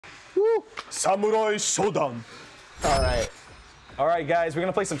Woo. Samurai Shodown. All right. All right, guys, we're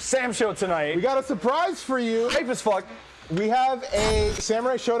gonna play some samsho tonight. We got a surprise for you. Hype as fuck. We have a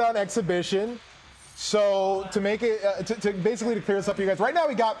Samurai Shodown exhibition. So to make it, basically to clear this up for you guys, right now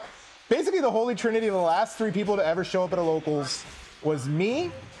we got basically the holy trinity of the last 3 people to ever show up at a locals was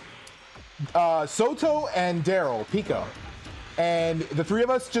me, Soto, and Daryl, Pico. And the 3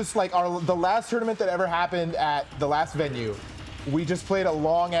 of us just like the last tournament that ever happened at the last venue. We just played a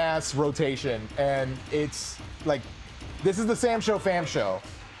long ass rotation, and it's like, this is the samsho fam show,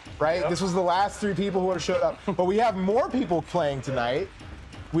 right? Yep. This was the last 3 people who have showed up, but we have more people playing tonight.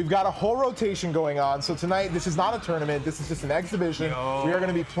 We've got a whole rotation going on. So tonight, this is not a tournament. This is just an exhibition. Yo. We are going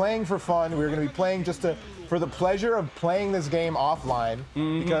to be playing for fun. We're going to be playing just for the pleasure of playing this game offline.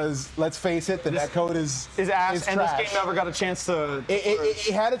 Because let's face it, the netcode is ass, and trash. this game never got a chance to.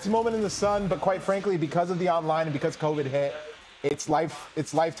 It had its moment in the sun, but quite frankly, because of the online and because COVID hit, its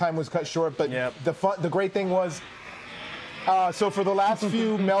lifetime was cut short. But yep. the great thing was, so for the last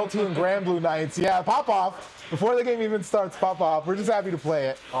few Melty and Grand Blue nights, yeah, pop off. Before the game even starts, pop off. We're just happy to play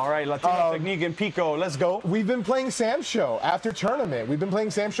it. All right, LatinoTechnique and Pico, let's go. We've been playing samsho after tournament. We've been playing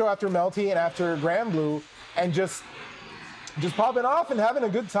samsho after Melty and after Grand Blue, and just popping off and having a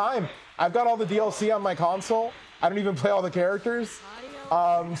good time. I've got all the DLC on my console. I don't even play all the characters.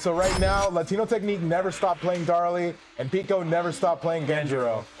 So right now, LatinoTechnique never stopped playing Darlie, and Pico never stopped playing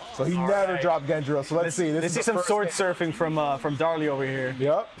Genjiro. So he never dropped Genjiro. So let's see. This is some sword surfing from Darlie over here.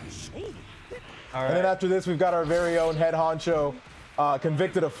 Yep. All right. And then after this, we've got our very own head honcho,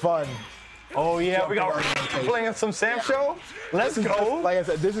 Convicted of Fun. Oh yeah, we got playing some samsho. Let's go. Like I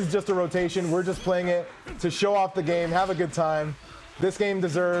said, this is just a rotation. We're just playing it to show off the game, have a good time. This game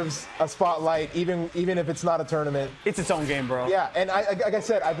deserves a spotlight, even if it's not a tournament. It's its own game, bro. Yeah, and like I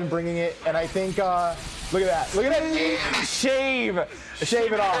said, I've been bringing it, and I think, look at that. Look at that. Shave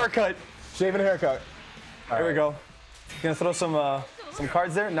it off. Haircut. Shave and haircut. There we go. Gonna throw some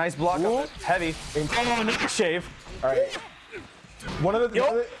cards there. Nice block. Heavy. Oh, no shave. All right. One of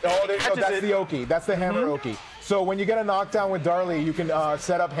the that's the Oki. That's the hammer Oki. So when you get a knockdown with Darlie, you can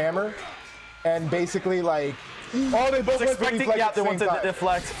set up hammer, and basically like, oh, they both went to deflect. Yeah, they want to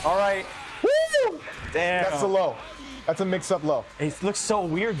deflect. All right. Woo! Damn. That's a low. That's a mix-up low. It looks so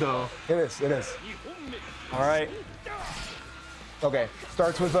weird though. It is. It is. All right. Okay.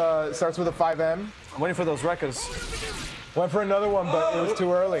 Starts with a 5M. I'm waiting for those Rekkas. Went for another one, but it was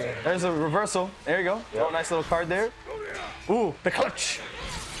too early. There's a reversal. There you go. Yep. Oh, nice little card there. Ooh, the clutch.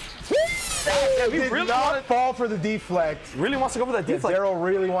 Yeah, he really not fall for the deflect. Really wants to go for that deflect. Daryl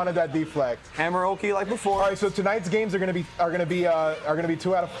really wanted that deflect. Hammer Oki like before. All right, so tonight's games are gonna be 2 out of 3.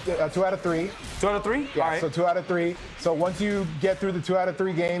 2 out of 3? Yeah, all right. So 2 out of 3. So once you get through the 2 out of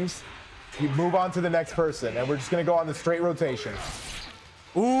 3 games, you move on to the next person, and we're just gonna go on the straight rotation.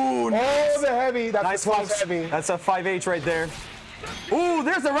 Ooh, nice. Oh, the heavy. That's nice, the heavy. That's a 5H right there. Ooh,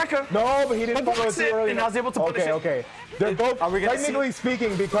 there's the Rekka. No, but he didn't follow it too early. And I was able to punish it. Okay. They're both, technically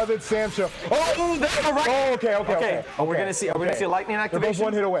speaking, because it's samsho. Oh, there's the Rekka. Oh, okay. Are we gonna see a lightning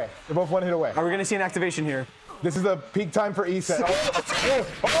activation? They're both 1 hit away. Are we gonna see an activation here? This is the peak time for E-set.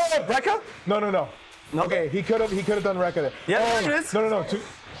 Oh, Rekka? No. Okay, he could have done Rekka there. Yeah, there it is. No.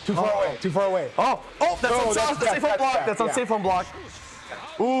 Too far away. Oh, that's safe on block. That's unsafe on block.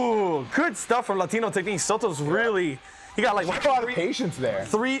 Ooh, good stuff from LatinoTechnique. Soto's really, he got like a lot of patience there.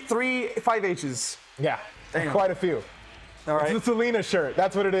 Three 5Hs. Yeah, quite a few. All right. It's the Selena shirt.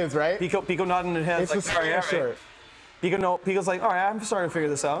 That's what it is, right? Pico nodding his head. It's the Selena shirt. Pico's like, all right, I'm starting to figure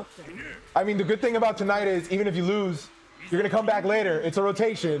this out. I mean, the good thing about tonight is even if you lose, you're gonna come back later. It's a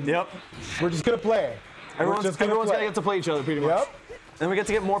rotation. Yep. We're just gonna play. Everyone's gonna get to play each other pretty much. Yep. And we get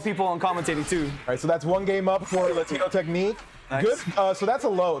to get more people on commentating too. All right, so that's 1 game up for LatinoTechnique. Nice. Good. So that's a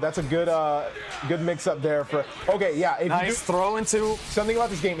low. That's a good mix up there for. Okay, yeah. If nice you throw into something about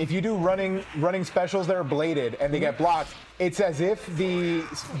this game. If you do running specials that are bladed and they get blocked, it's as if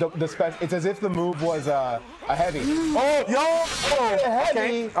it's as if the move was a heavy. Oh, a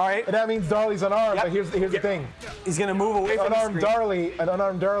heavy. Okay. All right. And that means Darlie's unarmed. Yep. But here's the thing. He's gonna move away from an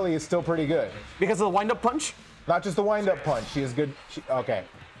unarmed Darlie is still pretty good. Because of the wind-up punch. Not just the wind-up punch. She is good. Okay.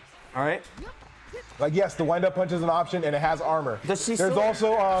 All right. Like, yes, the wind-up punch is an option, and it has armor. There's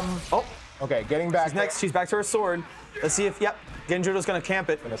also, okay, getting back. She's back to her sword. Let's see if, Genjiro's gonna camp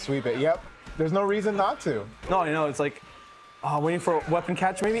it. Gonna sweep it, yep. There's no reason not to. No, it's like, waiting for a weapon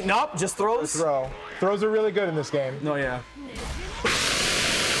catch maybe? Nope, just throws. Throws are really good in this game. No, yeah.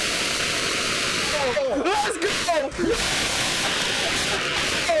 Let's go!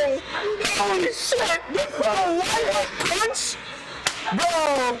 Holy shit! Punch!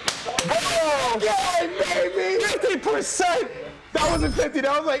 Bro! Yeah, baby! 50%! That wasn't 50,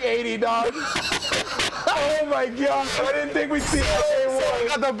 that was like 80, dog. Oh my God, I didn't think we'd see that. He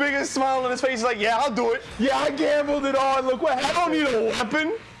got the biggest smile on his face. He's like, yeah, I'll do it. Yeah, I gambled it on. Look what happened. I don't need a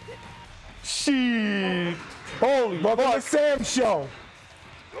weapon. Shit. Holy Welcome to fuck. Sam Show.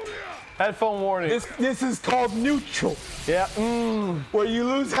 Headphone warning. This is called neutral, Yeah. where you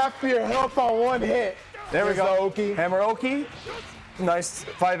lose half of your health on one hit. There we There's go. the Oki. Hammer Oki. Nice.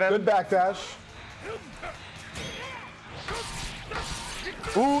 5M. Good backdash.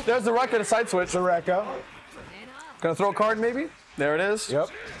 Ooh, there's the Rekka, the side switch. The Rekka. Gonna throw a card maybe? There it is. Yep.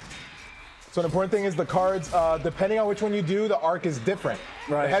 So an important thing is the cards, depending on which one you do, the arc is different.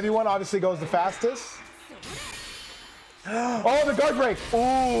 Right. The heavy one obviously goes the fastest. Oh, the guard break.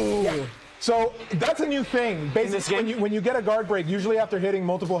 Ooh. Yeah. So that's a new thing. Basically, when you get a guard break, usually after hitting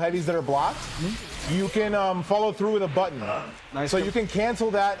multiple heavies that are blocked, you can follow through with a button. Nice. So you can cancel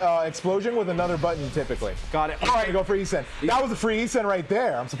that explosion with another button typically. Got it. All right, go for Isen. That was a free Isen right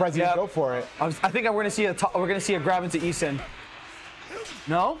there. I'm surprised you didn't go for it. I think we're gonna see a grab into Isen.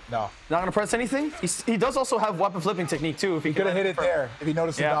 No? No. Not gonna press anything? He does also have weapon flipping technique too. If he Could have hit it there if he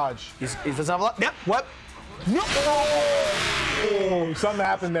noticed the dodge. He doesn't have a lot. Yep. What? No. Oh, something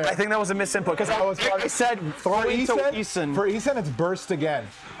happened there. I think that was a misinput because I said throw into Isen. For Isen, it's burst again.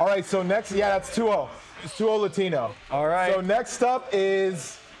 All right, so next, yeah, that's 2-0. It's 2-0 Latino. All right. So next up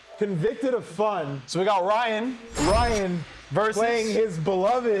is Convicted of Fun. So we got Ryan. Ryan versus playing his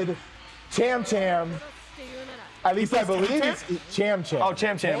beloved Cham Cham. At least I believe it's Cham Cham. Oh,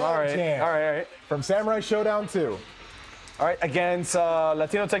 Cham Cham. All right. Cham. All right. From Samurai Shodown 2. All right. Against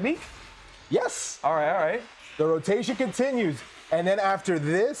LatinoTechnique. Yes. All right. All right. The rotation continues. And then after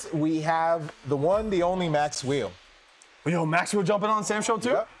this, we have the one, the only Max Wheel. Yo, Max Wheel jumping on Sam Show too?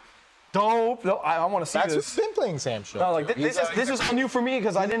 Yep. Dope. No, I want to see Max this. has been playing Sam Show. No, like this is all new for me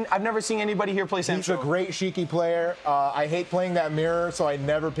because I've never seen anybody here play Sam He's Show. a great Shiki player. I hate playing that mirror, so I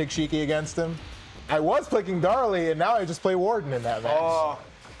never pick Shiki against him. I was picking Darley, and now I just play Warden in that match. Oh.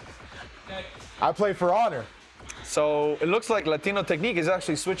 I play for honor. So it looks like LatinoTechnique is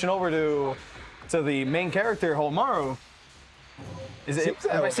actually switching over to the main character, Homaru.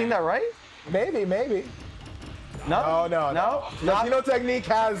 Am I seeing that right? Maybe. No? No.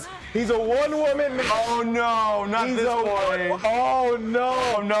 LatinoTechnique he's a one-woman. Oh no, not this boy. Oh no.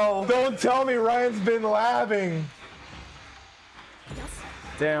 Oh no. Don't tell me Ryan's been labbing.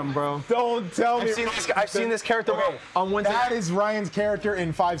 Damn, bro. Don't tell me. I've seen this character on Wednesday. That is Ryan's character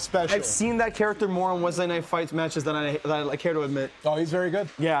in 5 Special. I've seen that character more on Wednesday Night Fights matches than I care to admit. Oh, he's very good.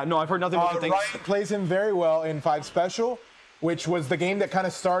 Yeah, no, I've heard nothing but good things. Ryan plays him very well in 5 Special, which was the game that kind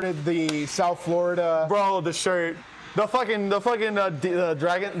of started the South Florida. Bro, the shirt. The fucking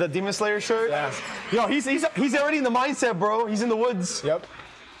dragon, the Demon Slayer shirt. Yeah. Yo, he's already in the mindset, bro. He's in the woods. Yep.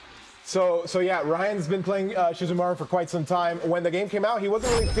 So yeah, Ryan's been playing Shizumaru for quite some time. When the game came out, he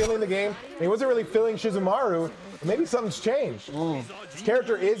wasn't really feeling the game. He wasn't really feeling Shizumaru. Maybe something's changed. His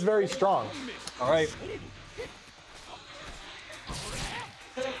character is very strong. All right.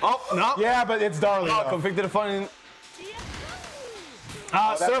 Oh, no. Yeah, but it's Darling. Oh, Convicted of Fun.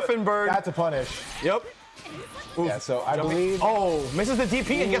 Surfing Bird. That's a punish. Yep. Oof. Yeah, so I believe. Oh, misses the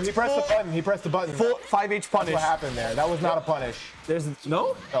DP and gets He pressed the button. He pressed the button. Full 5H punish. That's what happened there. That was not a punish. There's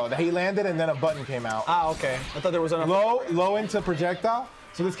no? Oh, he landed and then a button came out. Ah, okay. I thought there was another. Low into projectile.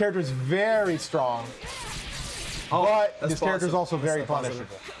 So this character is very strong. Oh, But this character is also very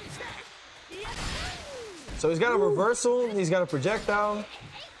punishable. So he's got a reversal. He's got a projectile.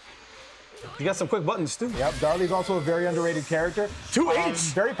 He got some quick buttons too. Yep, Darley's also a very underrated character.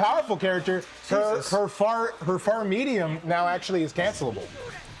 2H. Very powerful character. Her far medium now actually is cancelable.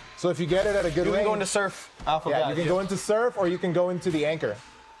 So if you get it at a good range, You can go into Surf. Alpha yeah, you can go into Surf or you can go into the Anchor.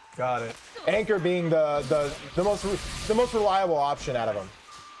 Got it. Anchor being the most reliable option out of them.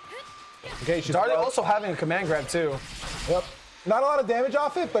 Okay, she's Darley also having a command grab too. Yep. Not a lot of damage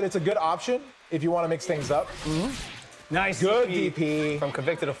off it, but it's a good option if you want to mix things up. Nice. Good DP. From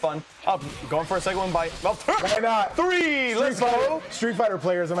Convicted of Fun. Oh, going for a second one by. Well, Why not? 3. Let's go. Street Fighter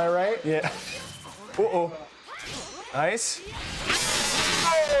players, am I right? Yeah. Uh-oh. Nice.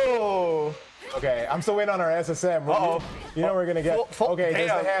 Oh. Okay, I'm still waiting on our SSM. Uh-oh. You know we're going to get. Okay, there's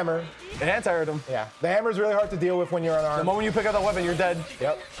Damn. the hammer. It anti-hurt him. Yeah, the hammer's really hard to deal with when you're The unarmed. moment you pick up that weapon, you're dead.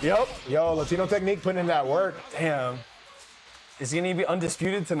 Yep. Yep. Yo, LatinoTechnique putting in that work. Damn. Is he going to be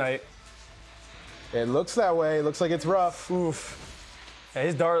undisputed tonight? It looks that way. Looks like it's rough. Oof. Yeah,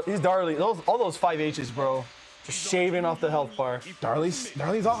 he's Darley. All those 5Hs, bro. Just shaving off the health bar.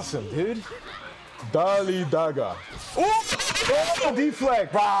 Darley's awesome, dude. Darley Daga. Ooh! Oh,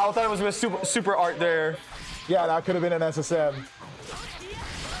 deflect. Wow, I thought it was with super art there. Yeah, that could have been an SSM.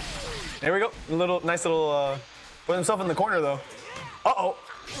 There we go. Nice little, put himself in the corner though. Uh-oh.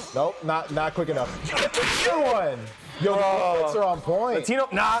 Nope, not quick enough. Good one. Yo, the are on point. Latino,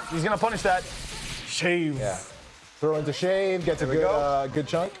 nah, he's gonna punish that. Shave. Yeah. Throw into shave, gets a good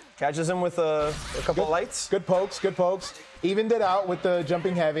chunk. Catches him with a couple of lights. Good pokes, good pokes. Evened it out with the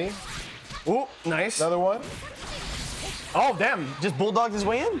jumping heavy. Ooh, nice. Another one. Oh, damn. Just bulldogged his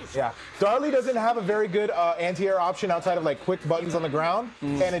way in? Yeah. Darley doesn't have a very good anti-air option outside of like quick buttons on the ground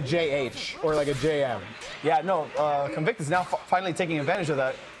and a JH or like a JM. Yeah, no, Convict is now finally taking advantage of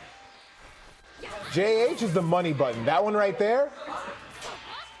that. JH is the money button. That one right there.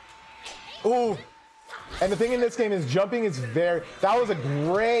 Ooh. And the thing in this game is jumping is that was a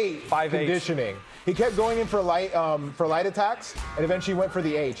great 5H. conditioning. He kept going in for light attacks and eventually went for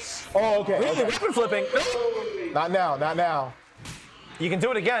the H. Oh, okay. Really? Weapon flipping. Not now, not now. You can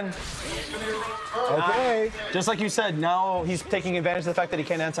do it again. Okay. Just like you said, now he's taking advantage of the fact that he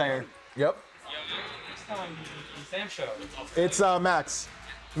can't anti-air. Yep. Samsho. It's Max.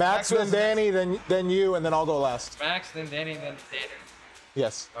 Max, then Danny, then you, and then I'll go last. Max, then Danny, then Danny.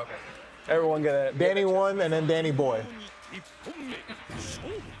 Yes. Okay. Everyone get Danny won, and then Danny boy.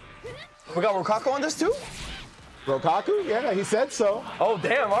 We got Rokaku on this too? Rokaku? Yeah, he said so. Oh,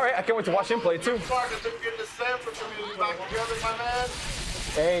 damn. All right. I can't wait to watch him play too.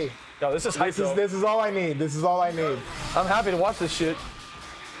 Hey. Yo, this is hype, this is all I need. This is all I need. I'm happy to watch this shit.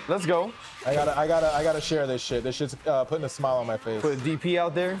 Let's go. I gotta share this shit. This shit's putting a smile on my face. Put a DP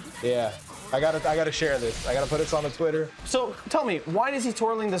out there. Yeah. I gotta share this. I gotta put this on the Twitter. So tell me, why is he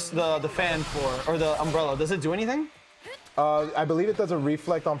twirling this the fan for, or the umbrella? Does it do anything? I believe it does a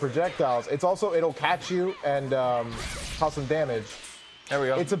reflect on projectiles. It's also, it'll catch you and cause some damage. There we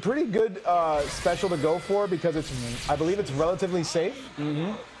go. It's a pretty good special to go for because I believe it's relatively safe.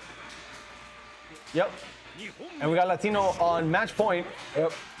 Mm-hmm. Yep. And we got Latino on match point.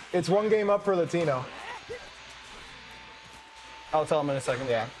 Yep. It's one game up for Latino. I'll tell him in a second.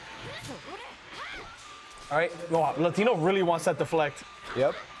 Yeah. All right. Wow, Latino really wants that deflect.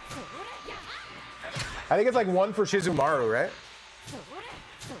 Yep. I think it's like one for Shizumaru, right?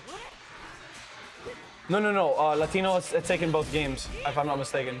 No. Latino is taking both games, if I'm not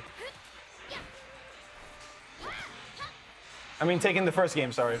mistaken. I mean, taking the first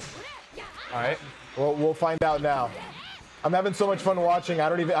game, sorry. All right. Well, we'll find out now. I'm having so much fun watching. I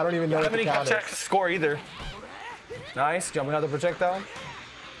don't even know I what haven't the count checked is. score either. Nice, jumping out the projectile.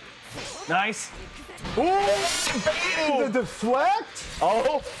 Nice. Ooh, The deflect.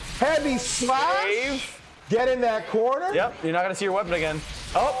 Oh, Heavy slash. save. Get in that corner. Yep, you're not gonna see your weapon again.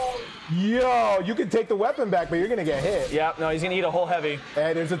 Oh, Yo, you can take the weapon back, but you're gonna get hit. yeah, no, he's gonna eat a whole heavy.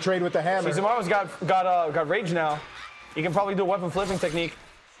 And there's a trade with the hammer. Shizumaru's got rage now. You can probably do a weapon flipping technique.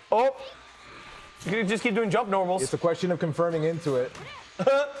 Oh, you can just keep doing jump normals. It's a question of confirming into it.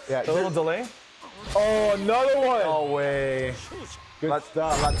 Yeah, A little delay. Oh, another one. No way. Good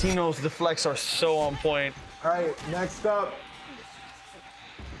stuff. Latinos deflects are so on point. All right, next up.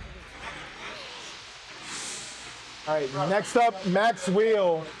 All right, next up, Max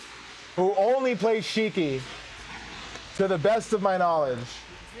Wheel, who only plays Shiki, to the best of my knowledge.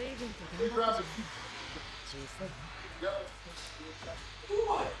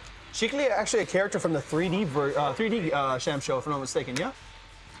 Shikli actually a character from the 3D samsho, if I'm not mistaken, yeah?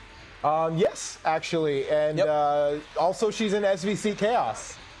 Yes, actually, and also she's in SVC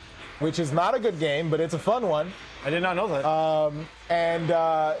Chaos, which is not a good game, but it's a fun one. I did not know that.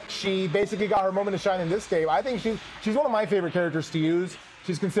 And she basically got her moment to shine in this game. I think she's one of my favorite characters to use.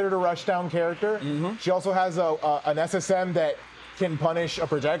 She's considered a rushdown character. She also has an SSM that can punish a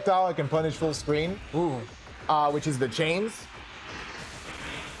projectile. It can punish full screen, which is the chains.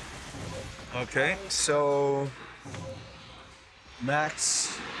 Okay, so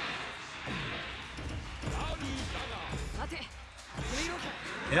Max.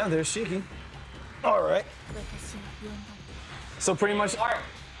 Yeah, there's Shiki. All right. So pretty much. Are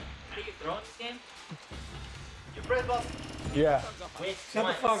you throwing this game? You press button. Yeah. Wait, Shut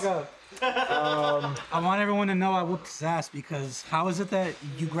the fuck up. I want everyone to know I whooped his ass because how is it that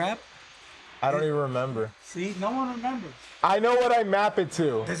you grab? I don't even remember. See, no one remembers. I know what I map it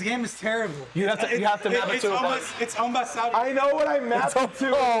to. This game is terrible. You have to map it to It's owned by Saudi. I know what I map it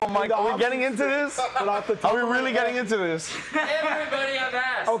to. Oh my God, are we getting into this? But off the top Are we of my really head- getting into this? Everybody have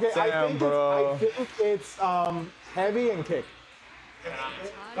asked. Okay, I Damn, think bro. it's heavy and kick.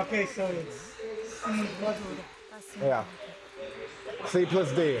 Okay, so it's Yeah. C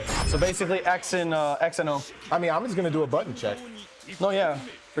plus D. So basically X and O. I mean, I'm just gonna do a button check. No, yeah,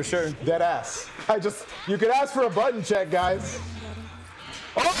 for sure. Dead ass. You could ask for a button check, guys.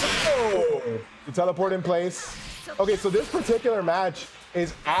 Oh! You teleport in place. Okay, so this particular match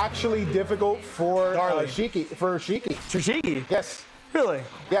is actually difficult for Darling. Shiki. Trishiki. Yes. Really?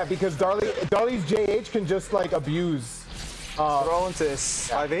 Yeah, because Darley's JH can just like abuse. Throw into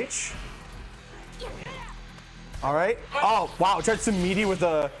 5H. All right. Oh, wow. Tried some meaty with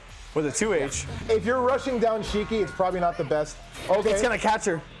a 2H. If you're rushing down Shiki, it's probably not the best. Okay. It's going to catch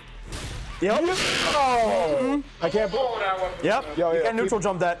her. Yep. Oh. I can't. Yep. Yo, You can neutral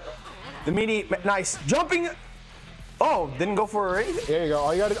jump that. The meaty, nice. Jumping. Oh, didn't go for a raid? There you go.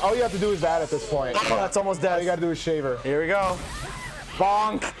 All you have to do is that at this point. Oh, that's almost dead. All you got to do is shaver. Here we go.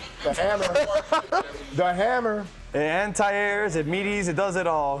 Bonk. The hammer. The hammer. It anti-airs, it meaties, it does it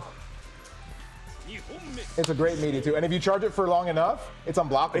all. It's a great meaty too. And if you charge it for long enough, it's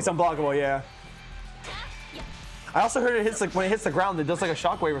unblockable. It's unblockable, yeah. I also heard it hits like when it hits the ground, it does like a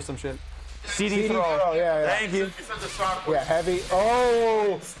shockwave or some shit. CD throw. Yeah. Thank you. Yeah, heavy.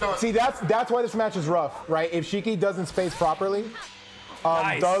 Oh, see that's why this match is rough, right? If Shiki doesn't space properly,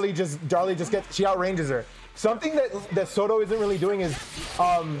 Nice. Darley just she outranges her. Something that Soto isn't really doing is,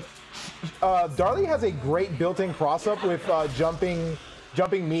 Darley has a great built-in cross-up with jumping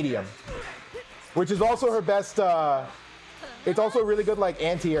medium, which is also her best. It's also a really good like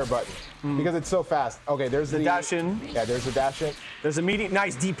anti-air button because it's so fast. Okay, there's the dash in. Yeah, there's the dash in. There's a medium.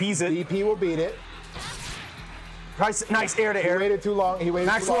 Nice, DP's it. DP will beat it. Nice air to He air. waited too long. He waited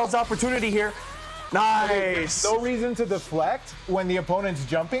too long. Maxwell's opportunity here. Nice. No reason to deflect when the opponent's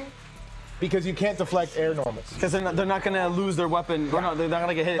jumping, because you can't deflect air normals. Because they're not going to lose their weapon. Yeah. They're not going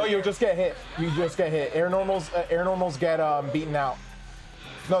to get hit. No, you'll just get hit. You just get hit. Air normals get beaten out.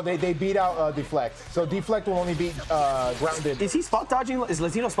 No, they beat out deflect. So deflect will only beat grounded. Is he spot dodging? Is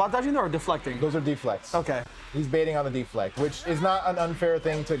Latino spot dodging or deflecting? Those are deflects. Okay. He's baiting on the deflect, which is not an unfair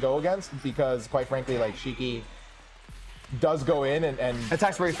thing to go against because, quite frankly, like Shiki does go in and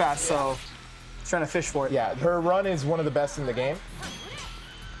attacks very fast, so he's trying to fish for it. Yeah, her run is one of the best in the game.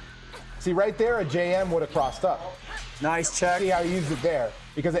 See, right there, a JM would have crossed up. Nice check. See how he used it there?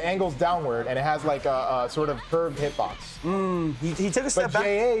 Because it angles downward and it has like a sort of curved hitbox. He took a step but back.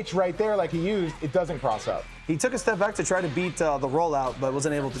 JH right there, like he used, it doesn't cross up. He took a step back to try to beat the rollout, but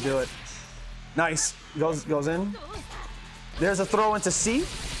wasn't able to do it. Nice. Goes in. There's a throw into C.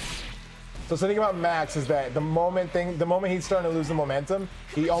 So the thing about Max is that the moment he's starting to lose the momentum,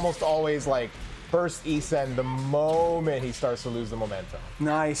 he almost always like bursts E-Send the moment he starts to lose the momentum.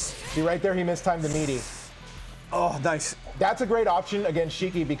 Nice. See right there, he mistimed the meaty. Oh, nice. That's a great option against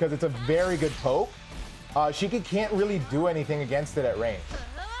Shiki because it's a very good poke. Shiki can't really do anything against it at range.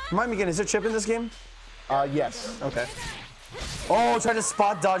 Remind me again, is there chip in this game? Yes. Okay. Oh, tried to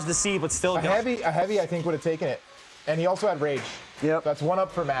spot dodge the C, but still. A heavy I think would have taken it. And he also had rage. Yep. That's one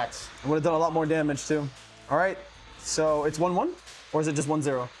up for Max. Would have done a lot more damage too. All right. So it's 1-1? Or is it just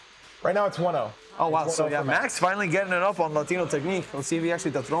 1-0? Right now it's 1-0. Oh, wow. It's So 1-0 yeah, for Max finally getting it up on LatinoTechnique. Let's see if he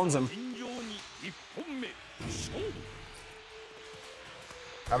actually dethrones him.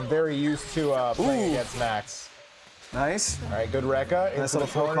 I'm very used to playing against Max. Nice. All right, good Rekka. Nice little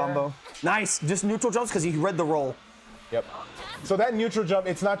full combo. Nice. Just neutral jumps because he read the roll. Yep. So that neutral jump,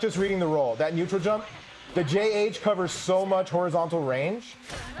 it's not just reading the roll. That neutral jump, the JH covers so much horizontal range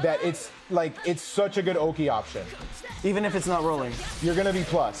that it's such a good Oki option. Even if it's not rolling. You're gonna be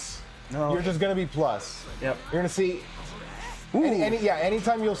plus. No. You're just gonna be plus. Yep. You're gonna see.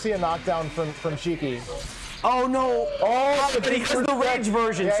 Anytime you'll see a knockdown from Shiki. Oh no! Oh, but he has the rage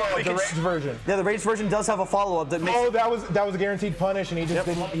version. Yeah, so the rage version. Yeah, the rage version does have a follow-up that makes. Oh, that was a guaranteed punish, and he just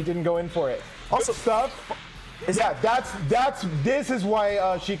didn't go in for it. Also, stuff. This is why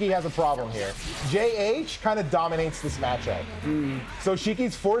Shiki has a problem here. JH kind of dominates this matchup. So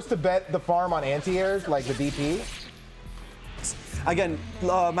Shiki's forced to bet the farm on anti-airs like the DP. Again,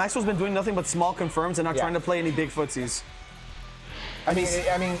 Maxwell's been doing nothing but small confirms and not trying to play any big footsies.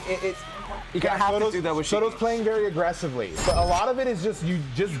 You kind of have to do that with Shiki. Soto's playing very aggressively, but a lot of it is just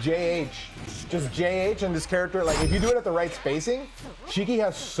JH and this character. Like if you do it at the right spacing, Shiki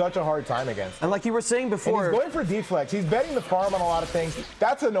has such a hard time against. And like you were saying before, and he's going for deflex. He's betting the farm on a lot of things.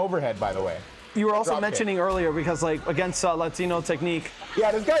 That's an overhead, by the way. You were also mentioning earlier because like against LatinoTechnique.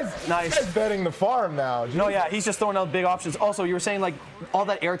 Yeah, this guy's nice. This guy's betting the farm now. Jesus. No, yeah, he's just throwing out big options. Also, you were saying like all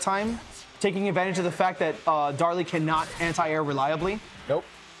that air time, taking advantage of the fact that Darley cannot anti-air reliably. Nope.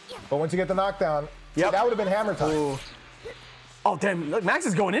 But once you get the knockdown, that would have been hammer time. Ooh. Oh, damn. Look, Max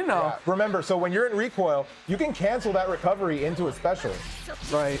is going in now. Yeah. Remember, so when you're in recoil, you can cancel that recovery into a special.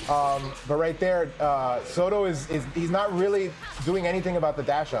 Right. But right there, Soto he's not really doing anything about the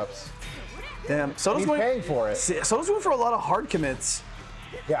dash ups. Damn. He's paying for it. Soto's going for a lot of hard commits.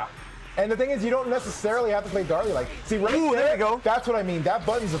 Yeah. And the thing is, you don't necessarily have to play Darley. Like, see, right there you go. That's what I mean. That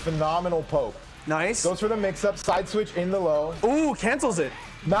button's a phenomenal poke. Nice. Goes for the mix-up, side switch in the low. Ooh, cancels it.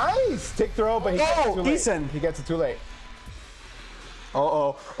 Nice! Tick throw, but he gets it too late. Decent. He gets it too late.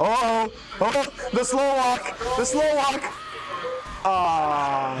 Uh-oh. Uh-oh. Oh, the slow walk. The slow walk.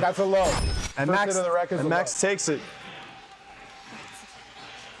 That's a low. And First hit of the rec is a Max low. takes it.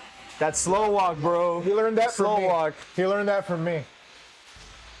 That slow walk, bro. He learned that slow from me. walk. He learned that from me.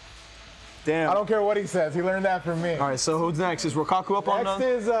 Damn. I don't care what he says. He learned that from me. All right, so who's next? Is Rokaku up on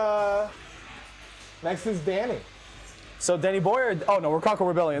Next is Danny. So Danny Boy or oh no, Rokaku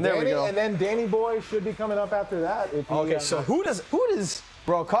Rebellion. There Danny, we go. and then Danny Boy should be coming up after that. If he, Okay, so who does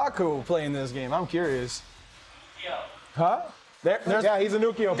Rokaku play in this game? I'm curious. Huh? There's Yeah, he's a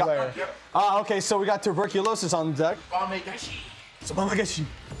Nukio player. okay, so we got tuberculosis on deck. So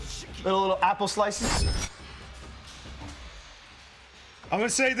little apple slices. I'm gonna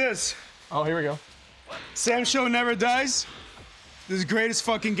say this. Oh, here we go. Samsho never dies. This is the greatest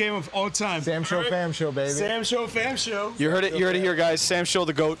fucking game of all time. Samsho Fam Show, baby. Samsho Fam Show. You heard it here, guys. Sam Show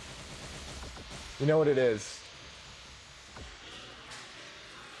the GOAT. You know what it is.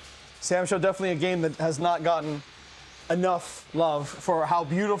 Sam Show definitely a game that has not gotten enough love for how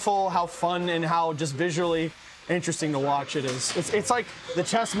beautiful, how fun, and how just visually interesting to watch it is. It's like the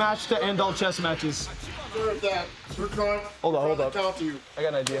chess match to end all chess matches. Hold up. I got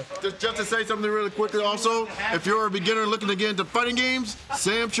an idea. Just to say something really quickly also, if you're a beginner looking to get into fighting games,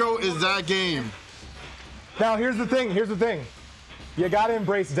 Samsho is that game. Now, here's the thing. You gotta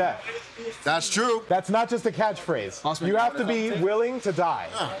embrace death. That's true. That's not just a catchphrase. You have to be willing to die.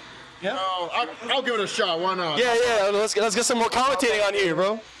 Yeah. I'll give it a shot. Why not? Yeah. Let's get some more commentating on here,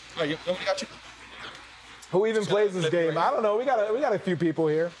 bro. Got you. Who even plays this game? I don't know. We got a few people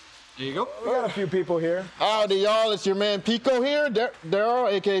here. There you go. We got a few people here. Howdy, y'all. It's your man Pico here.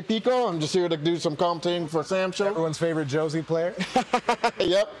 Daryl, a.k.a. Pico. I'm just here to do some commentating for Samsho. Everyone's favorite Josie player.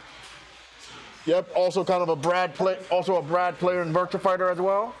 Yep. Also kind of a Brad player in Virtua Fighter as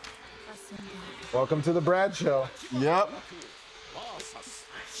well. Welcome to the Brad Show. Yep.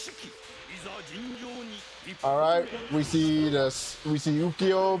 All right. We see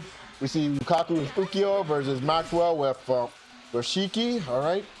Ukio. We see Lukaku with Ukio versus Maxwell with Shiki. All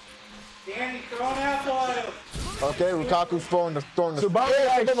right. Danny, throw an apple at him. Okay, Lukaku's throwing the Tsubame.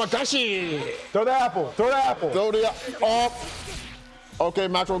 Throw the apple. Throw the off. Okay,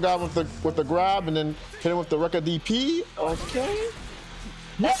 Maxwell got him with the grab and then hit him with the record DP. Okay.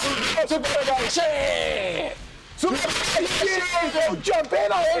 Jump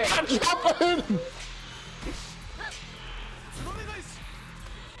in on it. Jump in.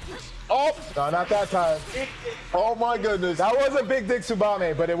 Oh. No, not that time. Oh my goodness. That was a big dick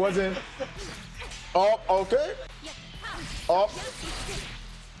Tsubame, but it wasn't. Oh, okay. Oh.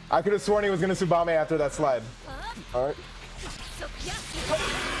 I could have sworn he was gonna Tsubame after that slide. All right.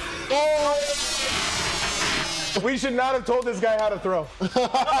 Oh. We should not have told this guy how to throw.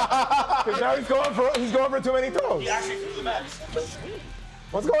 Because now he's going for too many throws. He actually threw the match.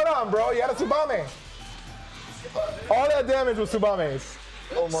 What's going on, bro? You had a Tsubame. All that damage was Tsubame's.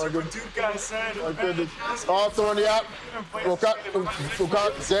 Oh my goodness. Dude got sad. My goodness. Oh, throwing the apple.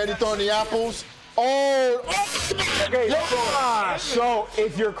 Daddy throwing the apples. Oh. Okay, so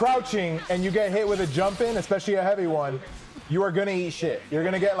if you're crouching and you get hit with a jump in, especially a heavy one, you are gonna eat shit. You're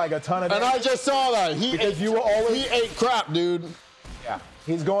gonna get like a ton of. And I just saw that. He ate crap, dude. Yeah.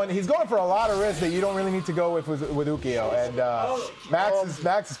 He's going for a lot of risks that you don't really need to go with Ukio, and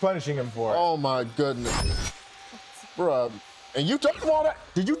Max is punishing him for it. Oh my goodness, bro. And you taught him all that?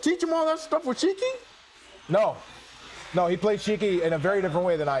 Did you teach him all that stuff with Shiki? No, he played Shiki in a very different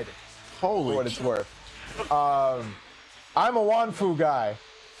way than I did. Holy. For what it's worth. I'm a Wanfu guy,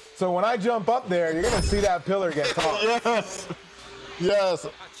 so when I jump up there, you're gonna see that pillar get tossed. Yes.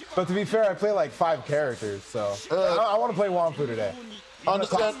 But to be fair, I play like 5 characters, so I want to play Wanfu today.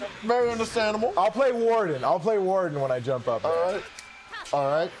 Very understandable. I'll play Warden. When I jump up there.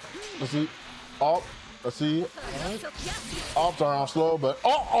 All right. Let's see. Let's see. All right. Off slow, but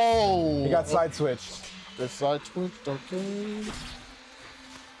He got side switched. The side switched. Okay.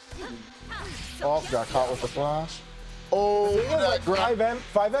 Got caught with the flash. Oh, Like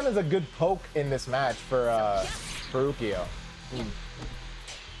 5M is a good poke in this match for Ukio.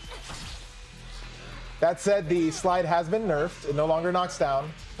 That said, the slide has been nerfed. It no longer knocks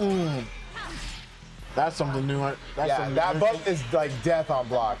down. That's something new. That buff is like death on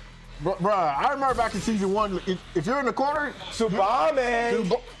block. Bruh, I remember back in season 1, if you're in the corner,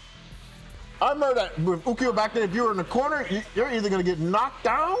 Tsubame! I remember that with Ukio back then, if you were in the corner, you're either going to get knocked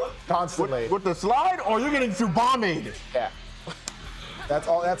down Constantly. with the slide, or you're getting Tsubame. Yeah. That's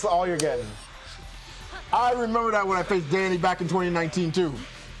all you're getting. I remember that when I faced Danny back in 2019 too.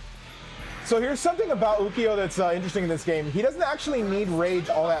 So here's something about Ukio that's interesting in this game. He doesn't actually need rage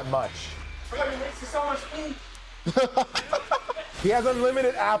all that much. He has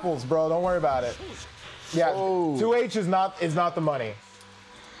unlimited apples, bro. Don't worry about it. Yeah, 2H is not the money.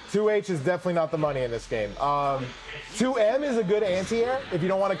 2H is definitely not the money in this game. 2M is a good anti-air if you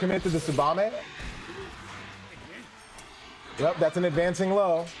don't want to commit to the Tsubame. Yep, that's an advancing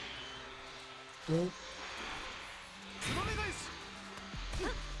low.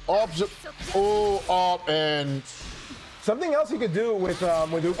 Up and something else you could do with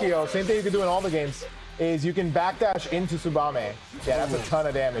Ukio, same thing you could do in all the games, is you can backdash into Tsubame. Yeah, that's a ton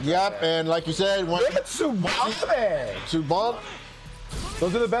of damage. Yep, and like you said, look at Tsubame. Tsubame.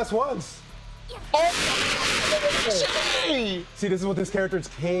 Those are the best ones. Oh. See, this is what this character is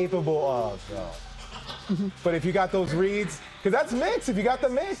capable of. But if you got those reads, because that's mix. If you got the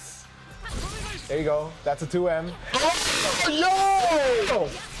mix, there you go. That's a 2M. Oh, yo!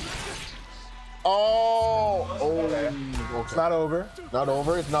 Oh, okay. It's not over. Not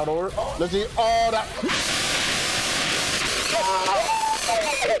over. It's not over. Let's see. Oh, that.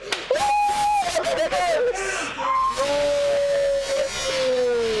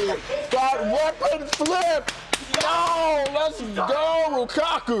 Got weapon flip. Oh, let's go,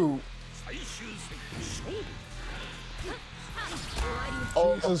 Rukaku.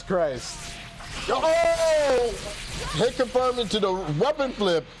 Oh, Jesus Christ. Oh! Hit confirmed into the weapon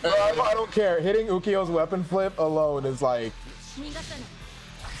flip. I don't care. Hitting Ukio's weapon flip alone is like...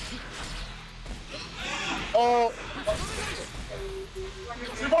 Oh!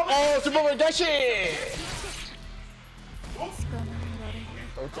 Oh, Superman Dashi!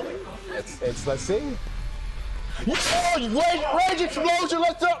 Okay. Let's see. Oh, rage explosion!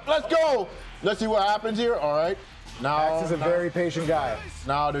 Let's go! Let's see what happens here. All right. Now Max is a very patient guy.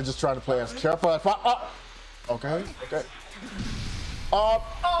 Now they're just trying to play as careful as possible. Okay. Okay. Oh!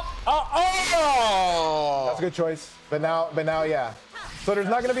 That's a good choice. But now, yeah. So there's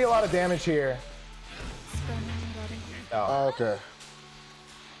not going to be a lot of damage here. Oh. Okay.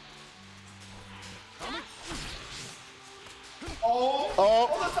 Oh!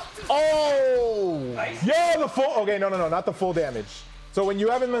 Yeah, the full. Okay, no, not the full damage. So when you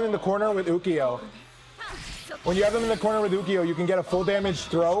have him in the corner with Ukio, you can get a full damage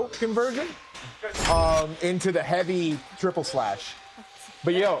throw conversion into the heavy triple slash.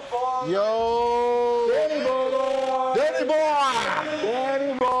 But Danny boy,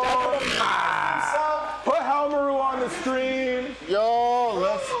 put Halmaru on the stream. Yo,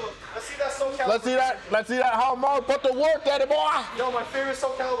 let's see that SoCal. Let's see that Halmaru put the work, Danny boy. Yo, my favorite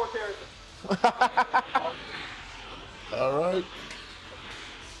Soul Calibur character. All right.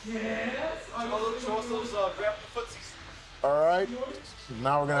 Yes. Show us those grab footsies. All right.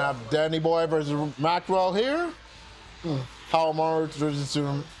 Now we're gonna have Danny Boy versus Maxwell here. Halmaru versus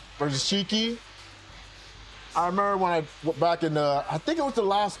Shiki. I remember when I back in I think it was the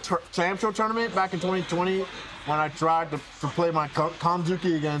last samsho tournament back in 2020 when I tried to play my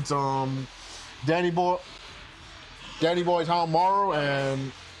Kanzuki against Danny Boy's Halmaru,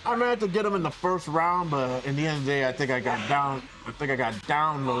 and I managed to get him in the first round, but in the end of the day, I think I got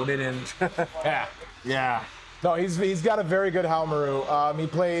downloaded and yeah. No, he's got a very good Halmaru. He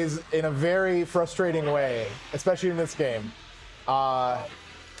plays in a very frustrating way, especially in this game. So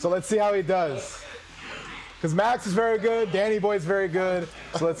let's see how he does. Because Max is very good, Danny Boy's very good,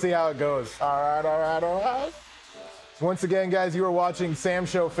 so let's see how it goes. All right. Once again, guys, you are watching Sam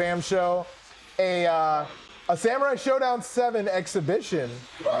Show, Fam Show, a Samurai Shodown 7 exhibition.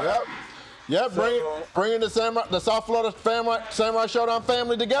 Yep, bringing the South Florida Samurai Shodown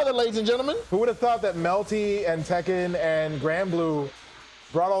family together, ladies and gentlemen. Who would have thought that Melty and Tekken and Grand Blue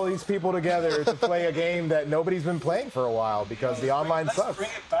brought all these people together to play a game that nobody's been playing for a while because the online sucks. Bring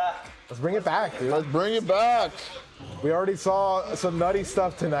it back. Let's bring it back, dude. Let's bring it back. We already saw some nutty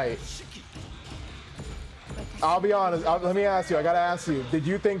stuff tonight. I'll be honest. Let me ask you. I gotta ask you. Did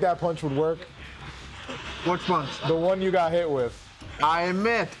you think that punch would work? Which punch? The one you got hit with. I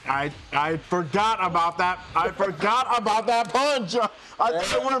admit, I forgot about that. I forgot about that punch. I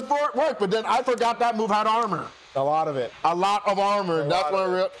thought it would work, but then I forgot that move had armor. A lot of it. A lot of armor. That's when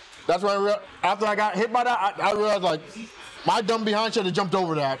I realized. After I got hit by that, I realized like my dumb behind should have jumped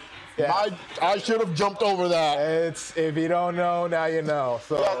over that. Yeah. I should have jumped over that. If you don't know, now you know.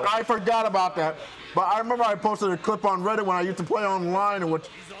 So yeah, I forgot about that. But I remember I posted a clip on Reddit when I used to play online in which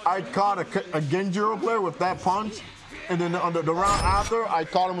I caught a Genjiro player with that punch. And then the round after, I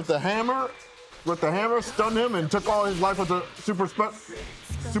caught him with the hammer, stunned him, and took all his life with the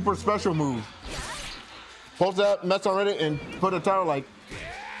super special move. Post that mess on Reddit and put a title like,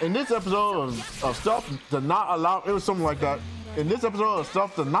 in this episode of stuff to not allow, it was something like that. In this episode of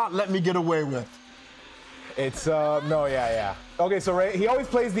stuff to not let me get away with. It's, no, yeah. Okay, so he always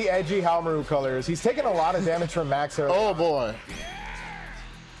plays the edgy Haomaru colors. He's taking a lot of damage from Max early. Oh, boy.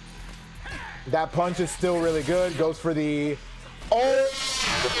 That punch is still really good. Goes for the...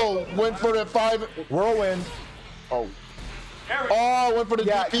 Oh, went for the 5. Whirlwind. Oh. Oh, went for the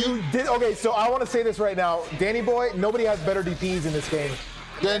Yeah, DP. you did. Okay, so I want to say this right now. Danny Boy, nobody has better DPs in this game.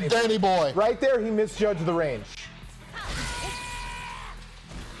 Then Danny Boy. Right there, he misjudged the range.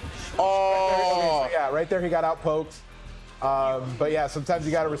 Oh. Okay, so yeah, right there he got outpoked. But yeah, sometimes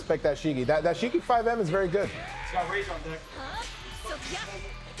you got to respect that Shiki. That Shiki 5M is very good. He's got rage on deck.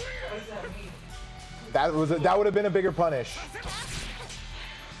 That would have been a bigger punish.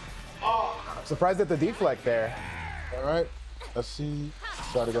 Surprised at the deflect there. All right. Let's see.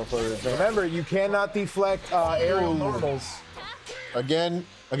 Try to go for it. Remember, you cannot deflect aerial normals. Again,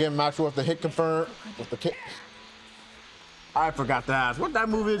 Maxwell with the hit confirm with the kick. I forgot to ask what that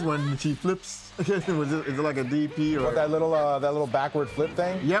move is when she flips. Is it like a DP or What, that little backward flip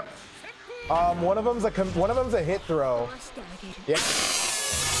thing? Yep. One of them's a hit throw. Yeah.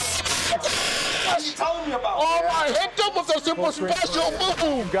 What are you telling me about? Oh my! Hit them with a super special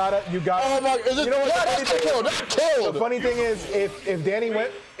move. You got it. Oh my! Is it? You know what? That's killed. That killed. The funny thing is, if Danny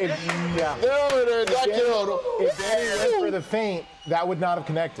went, There it is. That killed. If Danny went for the feint, that would not have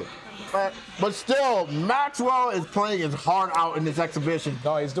connected. But still, Maxwell is playing his heart out in this exhibition.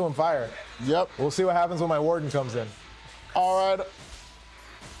 No, he's doing fire. Yep. We'll see what happens when my warden comes in. All right.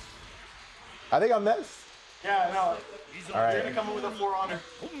 I think I'm next. Yeah, no. All right. You're gonna come in with a For Honor.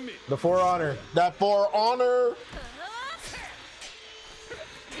 The For Honor. That For Honor.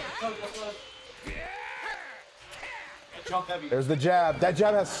 Jump heavy. There's the jab. That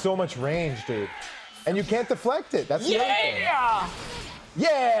jab has so much range, dude. And you can't deflect it. That's the other thing.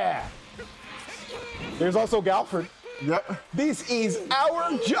 Yeah! There's also Galford. Yep. This is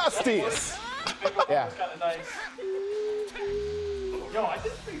our justice. Yeah. Kind of nice. Yo, I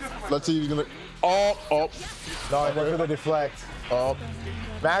did pretty good for my Let's see if he's gonna. Oh. No, I went for the deflect. Oh.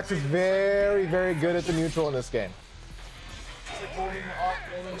 Max is very, very good at the neutral in this game.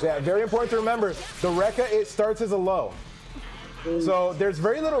 So yeah, very important to remember. The Rekka, it starts as a low. So there's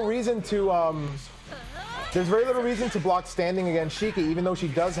very little reason to block standing against Shiki, even though she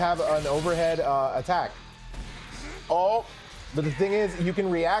does have an overhead attack. Oh, but the thing is, you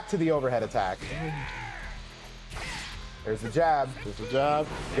can react to the overhead attack. There's the jab. There's the jab.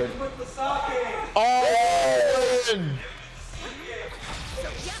 Good. Oh!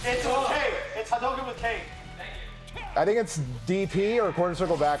 It's okay. It's Hadouken with K. I think it's DP or quarter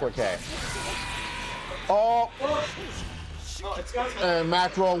circle backward K. Oh! No, it's got And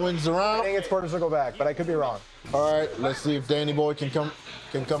Maxwell wins the I round. think it's quarter circle back, but I could be wrong. All right, let's see if Danny Boy can come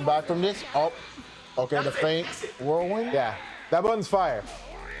back from this. Oh, okay, the feint whirlwind. Yeah, that button's fire.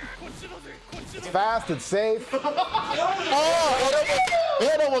 It's fast, it's safe. Oh,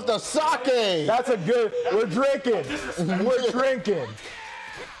 hit him with the sake. That's a good, we're drinking. We're drinking.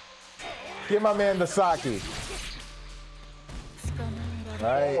 Give my man the sake.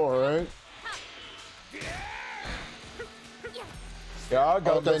 Right. All right. Yeah,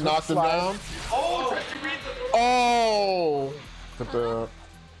 go. Okay, knocked him down. Oh. Put the.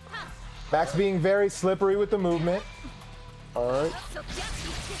 Max being very slippery with the movement. All right.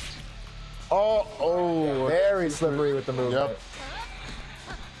 Oh. Very slippery with the movement. Yep.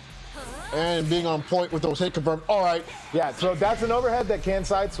 And being on point with those hit confirmed. All right. Yeah, so that's an overhead that can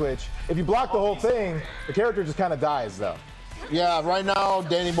side switch. If you block the whole thing, the character just kind of dies, though. Yeah, right now,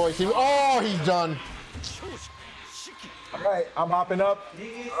 Danny Boy. Oh, he's done. All right, I'm hopping up.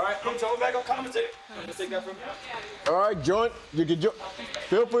 All right, I'm coming back on commentating. I'm gonna take that from you. All right, join. You can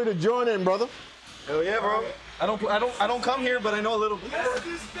feel free to join in, brother. Hell yeah, bro. I don't come here, but I know a little bit.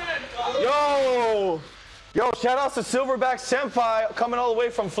 Yo, shout outs to Silverback Senpai coming all the way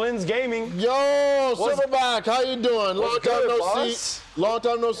from Flynn's Gaming. Yo, Silverback, how you doing? Long time good, no boss? see. Long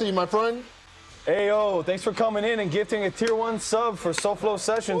time no see, my friend. Hey, yo, thanks for coming in and gifting a tier 1 sub for SoFlo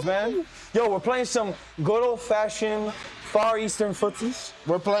Sessions, man. Yo, we're playing some good old-fashioned Far Eastern footsies.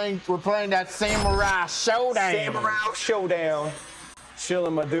 We're playing that Samurai Shodown. Samurai Showdown.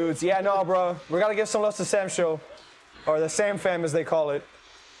 Chilling, my dudes. Yeah, no, bro. We gotta give some love to Samsho, or the Sam Fam as they call it.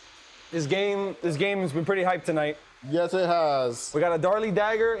 This game has been pretty hyped tonight. Yes, it has. We got a Darly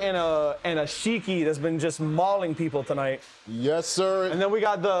Dagger and a Shiki that's been just mauling people tonight. Yes, sir. And then we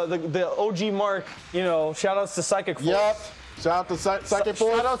got the OG Mark, you know, shout outs to Psychic Force. Yep. Shout out to Psychic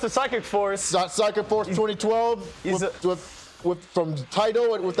Force. Shout out to Psychic Force. Psychic Force 2012 from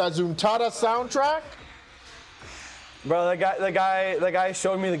Taito with that Zuntata soundtrack. Bro, that guy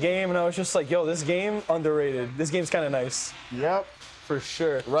showed me the game and I was just like, yo, this game underrated. This game's kind of nice. Yep. For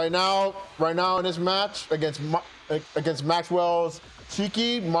sure. Right now in this match against Maxwell's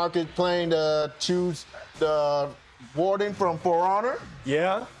Cheeky, Mark is playing to choose the Warden from For Honor.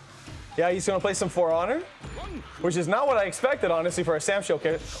 Yeah. Yeah, he's gonna play some For Honor, which is not what I expected, honestly, for a samsho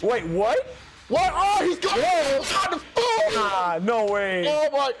character. Wait, what? What? Oh, he's going on the phone! Ah, no way. Oh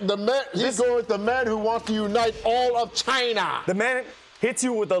my, he's going with the man who wants to unite all of China. The man hits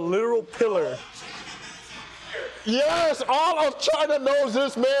you with a literal pillar. Yes, all of China knows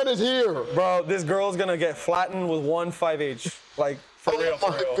this man is here. Bro, this girl's gonna get flattened with 1-5H. Like, for real, for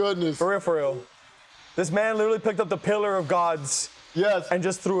Oh real. my goodness. For real, for real. This man literally picked up the pillar of gods. Yes. And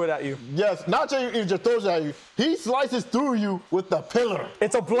just threw it at you. Yes, not just he just throws it at you. He slices through you with the pillar.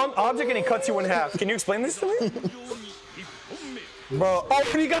 It's a blunt object and he cuts you in half. Can you explain this to me? Bro, oh,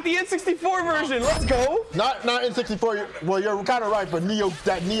 and you got the N64 version. Let's go. Not N64. Well, you're kind of right, but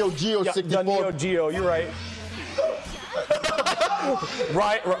that Neo Geo 64. The Neo Geo, you're right.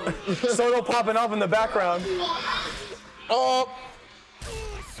 right. Soto popping off in the background. Oh.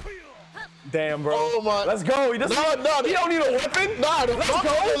 Damn, bro. Oh my. Let's go. He doesn't. He don't need a weapon. Nah, the Let's fuck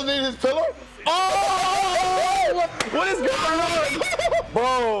go. doesn't need his pillar. Oh! What is going on,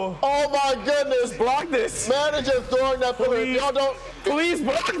 bro? Oh my goodness! Block this. Man is just throwing that pillar. If y'all don't, please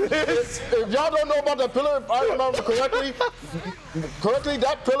block this. If y'all don't know about that pillar, if I remember correctly,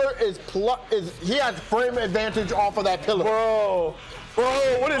 that pillar is he has frame advantage off of that pillar. Bro,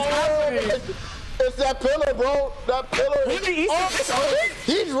 what is happening? It's that pillar, bro. That pillar.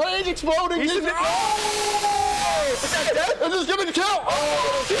 He's rage exploding. Is this gonna be kill?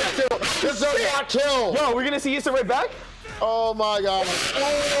 Oh, this does not kill. Yo, we're gonna see Issa right back? Oh my god.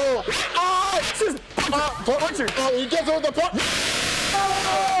 Oh, this is puncher. Oh, he gets with the punch.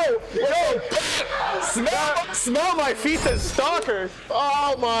 Oh, yo, smell my feet, says Stalker.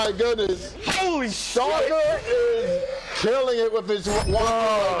 Oh my goodness. Holy Stalker is killing it with his one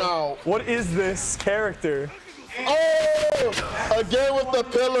right now. What is this character? Oh, again with the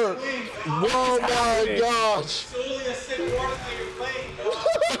pillar. Oh my gosh.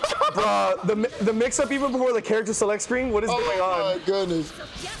 Bro, the mix-up even before the character select screen, what is going on? Oh my goodness.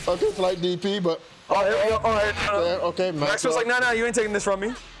 Okay, flight DP, but... Oh, there we go. All right. Okay, Maxwell's like, nah, you ain't taking this from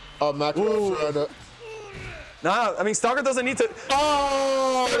me. Oh, Maxwell's trying to... Nah, I mean, Stalker doesn't need to...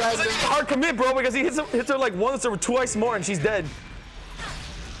 Oh! That's a hard commit, bro, because he hits her like once or twice more and she's dead.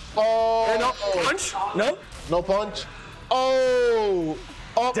 Oh! No punch? No? No punch? Oh!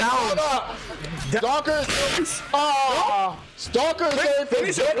 Oh, down. Stalker is... Stalker is saying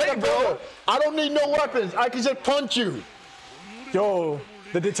finish your play, bro. I don't need no weapons. I can just punch you. Yo,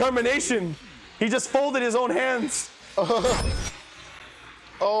 the determination. He just folded his own hands.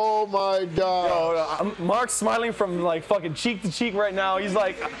 Oh my god. Yo, Mark's smiling from like fucking cheek to cheek right now. He's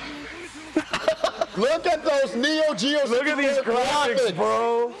like... Look at those Neo Geos. Look at these graphics,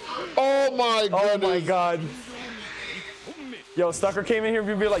 bro. Oh my goodness. Oh my god. Yo, Stalker came in here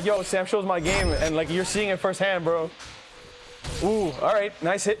and be like, yo, Sam shows my game, and like you're seeing it firsthand, bro. Ooh, all right,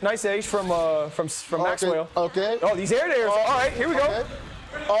 nice hit, nice ace from Maxwell. Okay. Oh, these air airs. All right, here we go. Okay.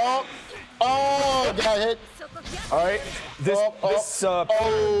 Oh, got hit. All right, this is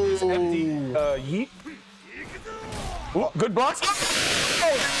empty. Yeet. Ooh, good blocks.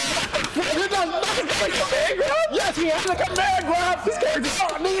 He does nothing like command grab? Yes, he has a command grab. This character's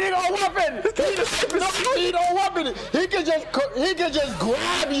not needing a weapon. He doesn't need a weapon. He can just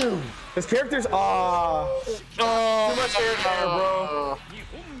grab you. His character's too much air there, bro.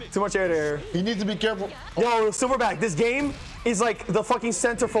 Too much air there. He needs to be careful. Yo, Silverback, this game is like the fucking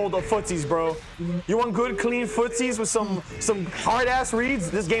centerfold of footsies, bro. You want good, clean footsies with some hard-ass reads?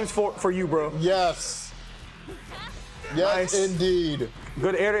 This game's for you, bro. Yes. Yes, Nice. Indeed.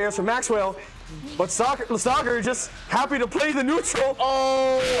 Good air to airs from Maxwell. But Stalker just happy to play the neutral.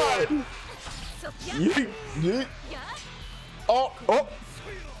 Oh. Yeet. Yeet. Oh. Oh.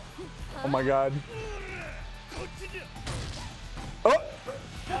 Oh my god. Oh.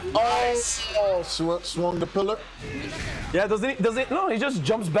 Oh. Swung the pillar. Yeah, no, he just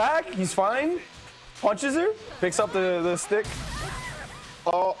jumps back. He's fine. Punches her. Picks up the stick.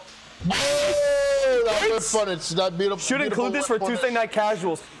 Oh. Oh, that was fun. It's that beautiful. Should include this for Tuesday Night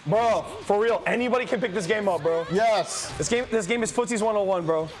Casuals. Bro, for real, anybody can pick this game up, bro. Yes. This game is Footsies 101,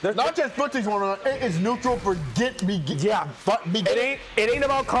 bro. Not just footsies 101. It is neutral for It ain't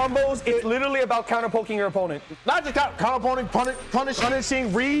about combos. It's literally about counter poking your opponent. Not just counter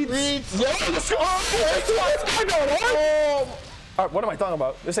punishing reads. Yes. All right, what am I talking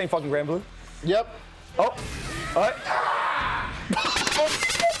about? This ain't fucking Grand Blue. Yep. Oh. All right.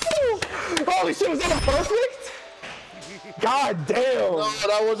 Holy shit, was that a perfect? God damn. No,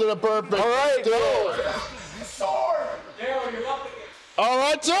 that wasn't a perfect. All right, go. Daryl, you're up again. All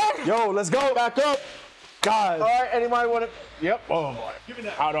right, sir. Yo, let's go. Back up. God. All right, anybody want to? Yep. Oh, boy.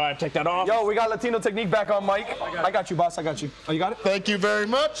 How do I take that off? Yo, we got LatinoTechnique back on mic. I got you, boss. I got you. Oh, you got it? Thank you very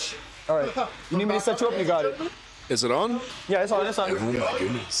much. All right. You need me to set you up? You got it. Is it on? Yeah, it's on. It's on. Oh my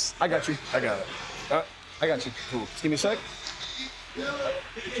goodness. I got you. I got it. I got you. Cool. Just give me a sec.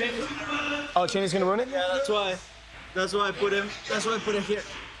 Oh, Cheney's gonna ruin it? Yeah, that's why. That's why I put him. That's why I put him here.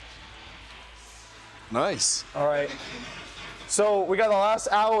 Nice. All right. So we got the last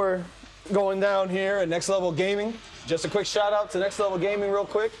hour going down here at Next Level Gaming. Just a quick shout out to Next Level Gaming real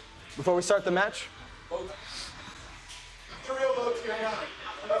quick before we start the match.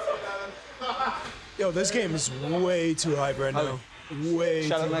 Yo, this game is way too hype right now. Way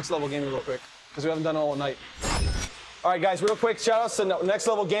Shout out to Next Level Gaming real quick because we haven't done it all night. All right, guys, real quick, shout outs to Next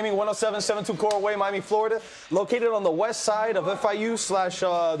Level Gaming, 10772 Coral Way, Miami, Florida, located on the west side of FIU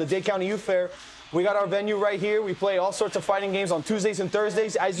 / the Dade County Youth Fair. We got our venue right here. We play all sorts of fighting games on Tuesdays and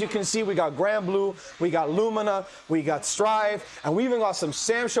Thursdays. As you can see, we got Grand Blue, we got Lumina, we got Strive, and we even got some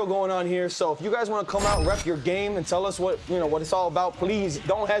samsho going on here. So if you guys want to come out, rep your game, and tell us what it's all about, please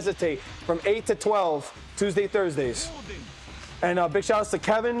don't hesitate. From 8 to 12, Tuesday, Thursdays. And big shout outs to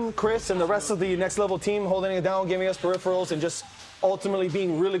Kevin, Chris, and the rest of the Next Level team holding it down, giving us peripherals, and just ultimately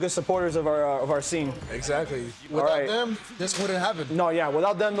being really good supporters of our scene. Exactly. Without them, this wouldn't happen. No, yeah,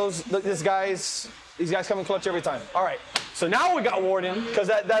 without them, these guys come in clutch every time. All right, so now we got Warden, because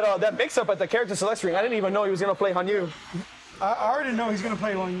that mix-up at the character select screen, I didn't even know he was gonna play Hanyu. I already know he's gonna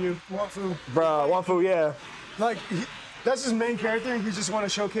play Wanyu. Wanfu. Bruh, Wanfu, yeah. Like, that's his main character. He just want to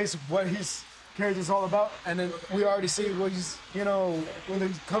showcase what his character's all about, and then we already see what he's, when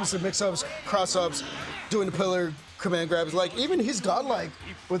it comes to mix-ups, cross-ups, doing the pillar, command grabs, like, even he's godlike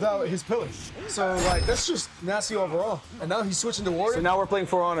without his pillars. So, like, that's just nasty overall. And now he's switching to Warrior. So now we're playing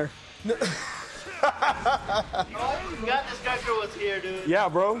For Honor. You got this character was here, dude. Yeah,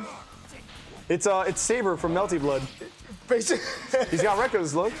 bro. It's Saber from Melty Blood. Basically. He's got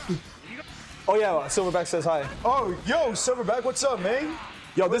records, look. Oh yeah, Silverback says hi. Oh, yo, Silverback, what's up, man?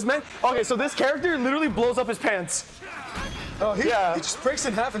 Yo, this man, okay, so this character literally blows up his pants. Oh, he just breaks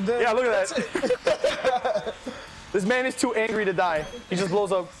in half and then. Yeah, look at that. This man is too angry to die. He just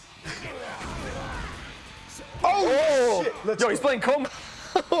blows up. Oh! Shit. Yo, he's playing Coma.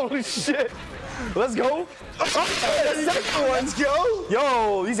 Holy shit. Let's go. Let's go.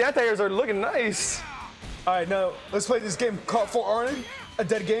 Yo, these anti-airs are looking nice. All right, now let's play this game called For Honor, a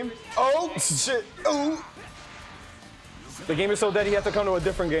dead game. Oh, shit. Ooh. The game is so dead he had to come to a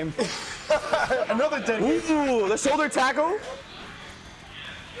different game. Another dead game. Ooh, the shoulder tackle.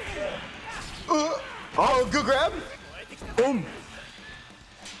 Oh, good grab. Boom.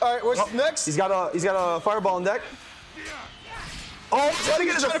 All right, what's next? He's got a fireball on deck. Oh,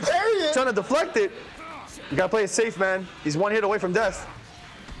 trying to deflect it. You gotta play it safe, man. He's one hit away from death.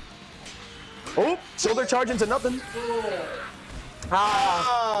 Oh, shoulder charge into nothing.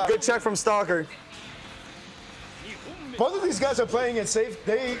 Good check from Stalker. Both of these guys are playing it safe.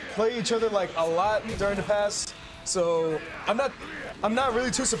 They play each other like a lot during the past. So I'm not really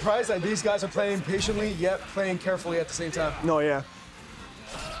too surprised that these guys are playing patiently yet playing carefully at the same time. No, yeah.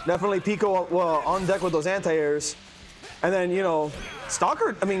 Definitely Pico on deck with those anti-airs. And then,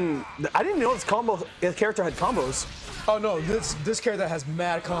 Stalker, I mean, I didn't know his character had combos. Oh no, this character has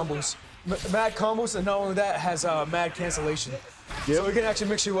mad combos. Mad combos, and not only that, has mad cancellation. Yep. So we can actually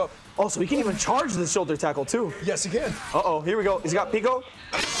mix you up. Oh, so he can even charge the shoulder tackle too. Yes, he can. Uh-oh, here we go. He's got Pico.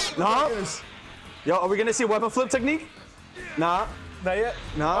 Nah. Yo, are we gonna see weapon flip technique? Nah. Not yet.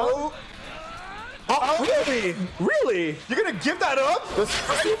 Nah. Oh, really? Really? You're gonna give that up?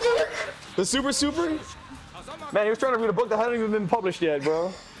 The super? Man, he was trying to read a book that hadn't even been published yet,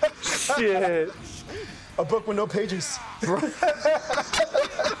 bro. Shit. A book with no pages.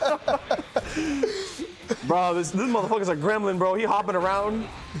 Bro, this motherfucker's a gremlin, bro. He hopping around.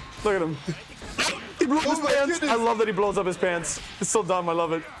 Look at him. He blew up his pants. Goodness. I love that he blows up his pants. It's so dumb. I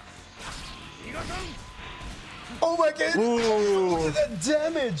love it. Oh my god. Ooh. Look at that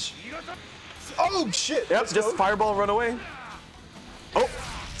damage. Oh shit. Yep, just fireball and run away. Oh,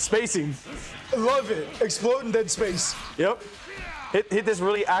 spacing. Love it. Explode in dead space. Yep. Hit this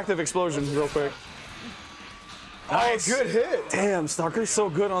really active explosion real quick. Nice. Oh, good hit. Damn, Stalker's so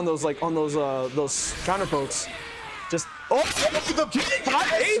good on those counter pokes. Just the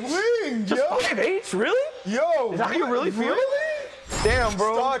 5H swing, just 5H, really? Yo, is that how you really feel? Really? Damn,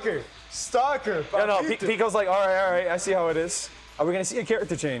 bro. Stalker. Yeah, no, Pico's like, all right, I see how it is. Are we gonna see a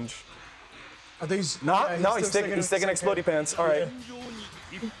character change? I think he's no, he's sticking explodey pants. All right.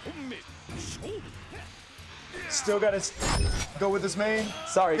 Yeah. Still gotta go with his main.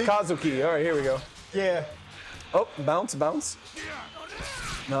 Sorry, Kazuki. All right, here we go. Yeah. Oh, bounce, bounce.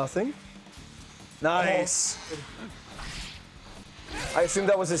 Nothing. Nice. I assume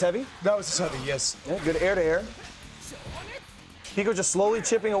that was his heavy? That was his heavy, yes. Yeah, good air to air. Pico just slowly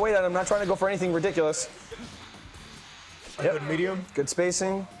chipping away at him, not trying to go for anything ridiculous. Yep. Good medium. Good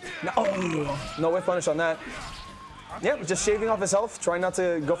spacing. No, oh, no whiff punish on that. Yep, just shaving off his health, trying not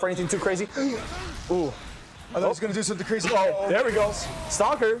to go for anything too crazy. Ooh. I thought he was going to do something crazy. Oh, there we go.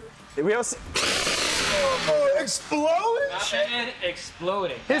 Stalker. We have. Oh, explode! And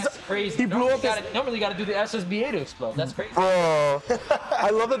exploding. That's crazy. He blew up normally you gotta do the SSBA to explode. That's crazy. Bro. I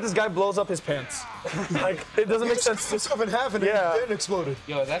love that this guy blows up his pants. Like, it doesn't make sense. It's up in half and then exploded.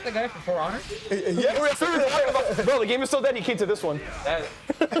 Yo, is that the guy from For Honor? Yeah. Bro, the game is so dead, he came to this one. Yo,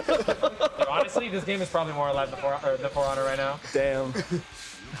 honestly, this game is probably more alive than For Honor right now. Damn.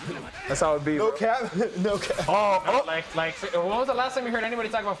 That's how it be. No cap. No cap. Oh. Like, when was the last time you heard anybody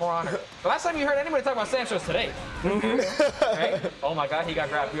talk about For Honor? The last time you heard anybody talk about samsho was today. Right? Oh my God, he got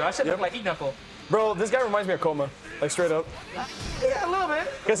grabbed. Yo, I should look like Heat Knuckle. Bro, this guy reminds me of Coma, like straight up. Yeah, a little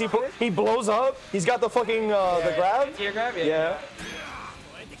bit. Because he blows up. He's got the fucking the grab. Tear grab. Yeah.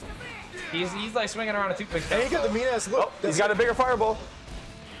 He's like swinging around a toothpick. And he got the mean ass look. He's got a bigger fireball.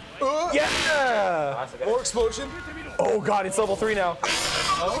 Yeah. More explosion. Oh God, it's level 3 now.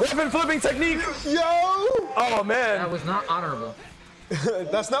 Weapon flipping technique. Yo. Oh man. That was not honorable.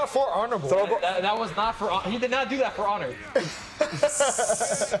 That's not for honorable. That was not for. He did not do that for honor.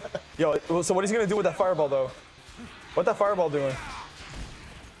 Yo, so what is he gonna do with that fireball though? What that fireball doing?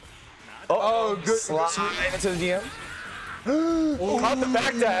 Oh, good. Slide into the DM. Caught the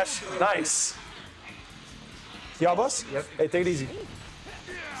backdash. Nice. Y'all bus? Yep. Hey, take it easy.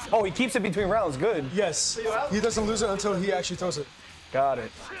 Oh, he keeps it between rounds. Good. Yes. He doesn't lose it until he actually throws it. Got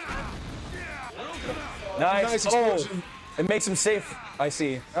it. Nice. Oh, explosion. it makes him safe. I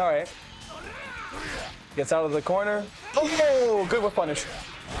see. All right. Gets out of the corner. Oh, good whip punish.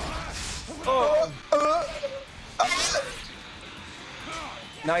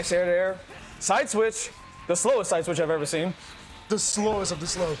 Nice air to air. Side switch. The slowest side switch I've ever seen. The slowest of the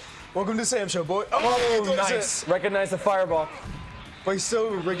slow. Welcome to samsho, boy. Oh, nice. Recognize the fireball. But he still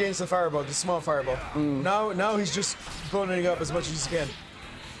regains the fireball, the small fireball. Now he's just blowing it up as much as he can.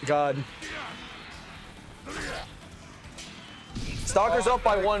 God. Stalker's up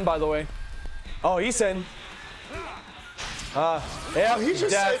by 1, by the way. Oh, he's in. Yeah, He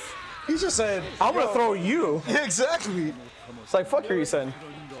just said, I'm gonna throw you. Yeah, exactly. It's like, fuck your Isen.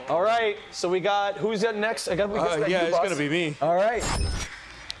 All right, so we got, who's up next? I guess we got Yeah, you, it's boss. gonna be me. All right.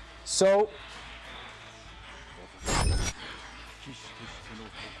 So.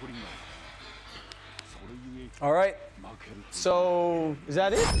 All right. So, is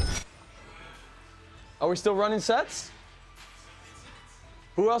that it? Are we still running sets?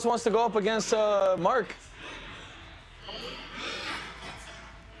 Who else wants to go up against Mark?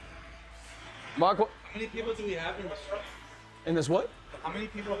 Mark, How many people do we have in this show? in this what? How many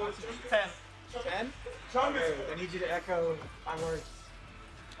people have to 10. 10? I need you to echo my words.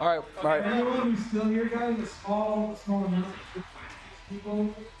 All right, all right. Everyone who's still here, guys, a small amount of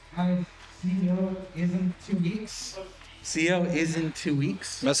people. Guys, CEO is in 2 weeks. CEO is in 2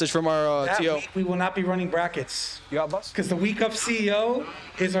 weeks. Message from our That TO. week we will not be running brackets. You got bus? Because the week of CEO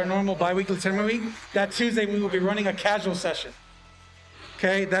is our normal bi-weekly tournament week. That Tuesday we will be running a casual session.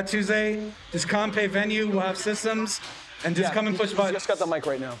 Okay, that Tuesday, just come, pay venue, we'll have systems, and just come and push buttons. Just got the mic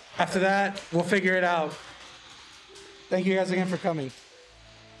right now. After that, we'll figure it out. Thank you guys again for coming.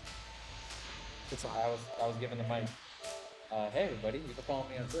 I was given the mic. Hey everybody, you can follow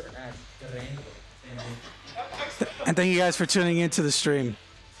me on Twitter. And thank you guys for tuning into the stream.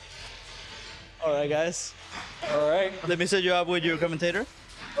 All right, guys. All right. Let me set you up with your commentator.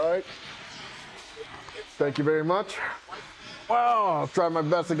 All right. Thank you very much. Wow, I'll try my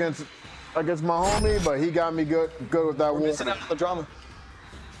best against my homie, but he got me good with that one. Missing out on the drama.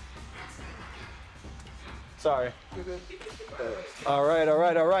 Sorry. All right, all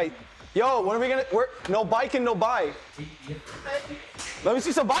right, all right. Yo, when are we gonna? No biking, no buy. Let me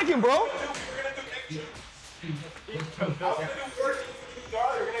see some biking, bro.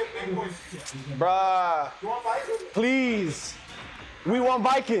 Bruh. Please. We want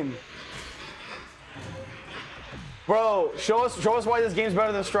biking. Bro, show us why this game's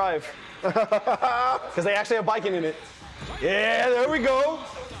better than Strive. Because they actually have biking in it. Yeah, there we go.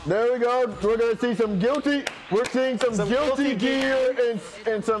 There we go. We're gonna see some guilty. We're seeing some guilty gear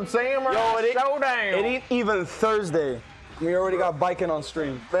and some Samurai Showdown. It ain't even Thursday. We already got biking on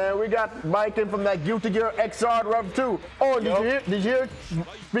stream. Man, we got biking from that Guilty Gear XR Rev 2. Oh, did you hear?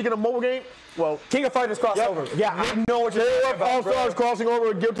 Speaking of mobile game, well, King of Fighters crossover. Yep. Yeah, I know what you're saying about, All-Stars crossing over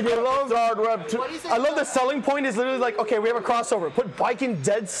with Guilty Gear XR Rev 2. I love the selling point is literally like, okay, we have a crossover. Put biking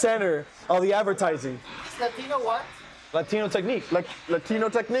dead center of the advertising. Latino what? LatinoTechnique. Like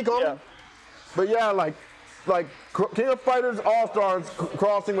LatinoTechnique on Yeah. it. But yeah, like King of Fighters All-Stars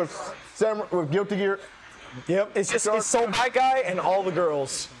crossing with Guilty Gear. Yep, it's just it's so bad guy and all the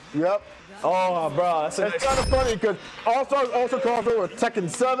girls. Yep. Oh, bro, that's It's kind of funny because All-Stars also crossed over with Tekken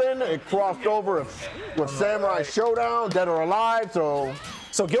 7. It crossed over with Samurai Shodown, Dead or Alive. So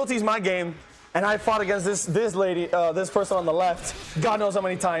Guilty's my game, and I fought against this lady, this person on the left, God knows how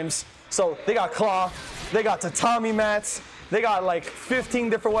many times. So they got claw, they got tatami mats, they got like 15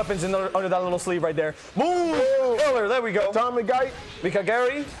 different weapons under that little sleeve right there. Boom! Killer, there we go. Tatami Gai.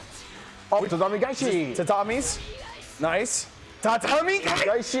 Mikagari. Oh, Tatami Gaishi. Tatamis. Nice. Tatami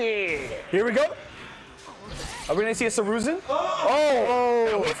Gaishi. Here we go. Are we gonna see a Saruzin?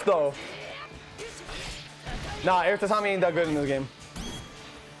 Oh! Whiff though. Nah, air tatami ain't that good in this game.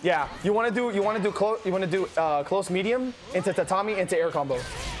 Yeah, you wanna do close medium into tatami into air combo.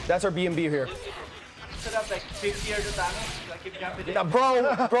 That's our B&B here. Set up like 50 air tatami, like if you jump it in. Now,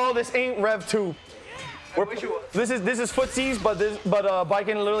 bro, this ain't Rev 2. This is footsies, but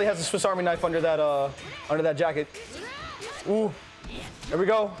biking literally has a Swiss Army knife under that jacket. Ooh, there we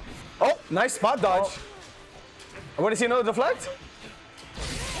go. Oh, nice spot dodge. I want to see another deflect.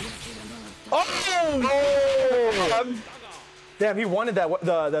 Oh! Damn, he wanted that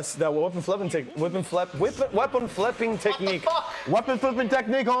weapon flipping technique. Weapon flipping technique,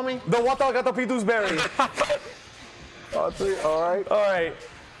 homie. The Watagato berry. All right. All right.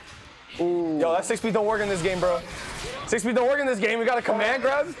 Ooh. Yo, that 6-speed don't work in this game, bro. 6-speed don't work in this game. We got a command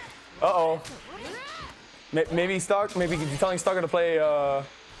grab. Uh-oh. Maybe you're telling Stalker to play,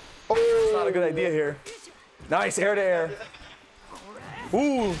 it's not a good idea here. Nice, air to air.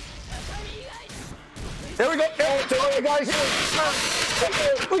 Ooh. There we go. Guys,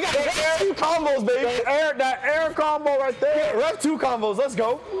 We got air 2 combos, baby. that air combo right there. Rev 2 combos, let's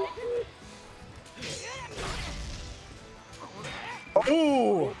go.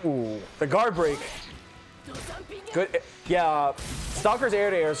 Ooh. The guard break. Good. Yeah, Stalker's air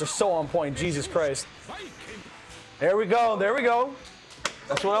to airs are so on point. Jesus Christ. There we go. There we go.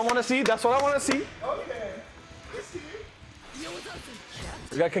 That's what I want to see. That's what I want to see. Okay.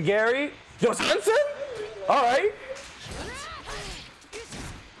 We got Kagari. Yo, Spencer? All right.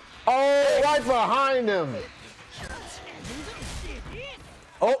 Oh, right behind him.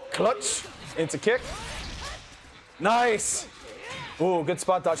 Oh, clutch. Into kick. Nice. Ooh, good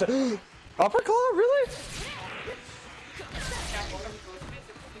spot dodge. Upper claw, really?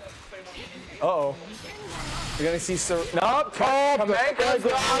 Uh-oh. You're gonna see Sir. Nope. Come back.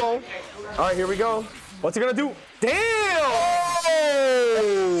 All right, here we go. What's he gonna do? Damn!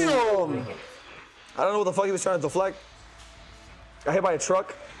 Damn! I don't know what the fuck he was trying to deflect. Got hit by a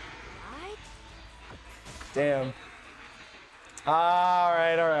truck. Damn. All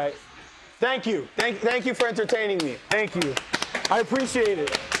right. Thank you. Thank you for entertaining me. Thank you. I appreciate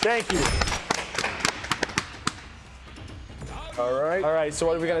it. Thank you. All right. So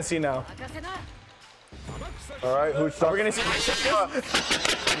what are we gonna see now? All right. Who's We're gonna see.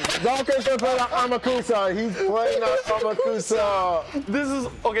 Donkey's gonna play Amakusa. He's playing Amakusa. This is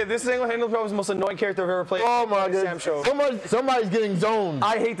single-handedly probably the most annoying character I've ever played. Oh my god. Samsho. Somebody's getting zoned.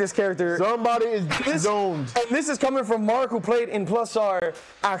 I hate this character. Somebody is getting zoned. And this is coming from Mark, who played in Plus R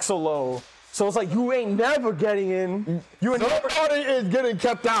Axel Low. So it's like you ain't never getting in. Somebody is getting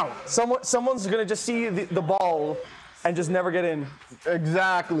kept out. Someone's gonna just see the ball and just never get in.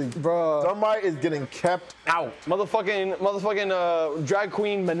 Exactly, Bruh. Somebody is getting kept out. Motherfucking drag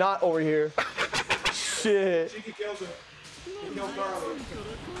queen Manat over here. Shit.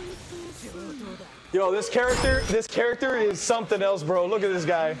 Yo, this character is something else, bro. Look at this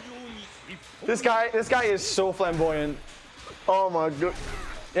guy. This guy is so flamboyant. Oh my god.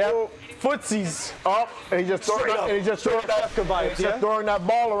 Yeah. Footsies. Up, and he's just throwing that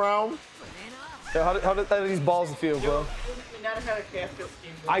ball around. Yeah, how do these balls feel, bro?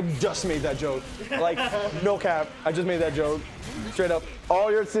 I just made that joke. Like, no cap. I just made that joke. Straight up.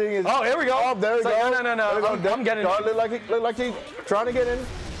 All you're seeing is. Oh, here we go. Oh, there we go. Like, no. I'm getting it. Look like he's trying to get in.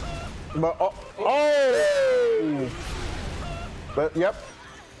 But oh. But yep.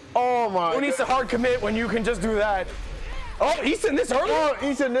 Oh my. Who needs to hard commit when you can just do that? Oh, he's in this early. Oh,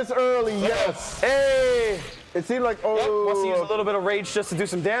 he's in this early. Yes. Hey. It seemed like Wants to use a little bit of rage just to do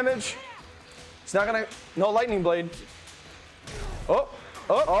some damage. It's not gonna. No lightning blade. Oh.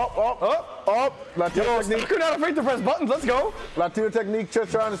 LatinoTechnique. You're not afraid to press buttons. Let's go. LatinoTechnique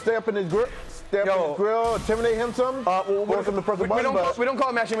just trying to stay up in his grip. Stay up in his grill, intimidate him some. Force him to press the button, we don't call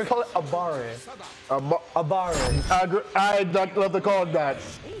it matching, we call it a barre. A barre. I'd love to call it that.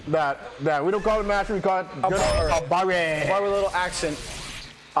 That. We don't call it matching, we call it a barre. A barre with a little accent.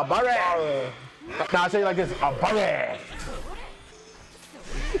 A barre. Now I say it like this. A barre.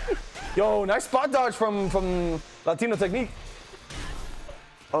 Yo, nice spot dodge from LatinoTechnique.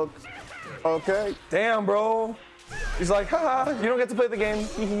 Okay. Damn, bro. He's like, haha, you don't get to play the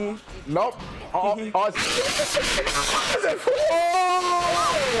game. Nope. How do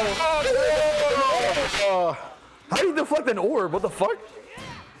you deflect an orb? What the fuck?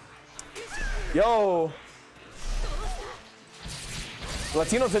 Yo.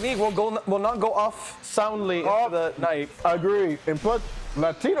 LatinoTechnique will not go off soundly into the night. I agree. And plus,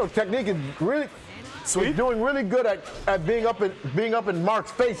 LatinoTechnique is really sweet. Doing really good at being up in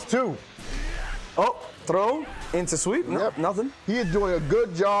Mark's face too. Oh, throw into sweep. No, yep. Nothing. He is doing a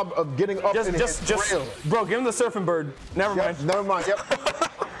good job of getting up in his rail. Bro, give him the surfing bird. Never mind. Never mind. Yep.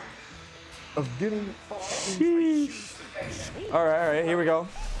 Of getting. All right. Here we go.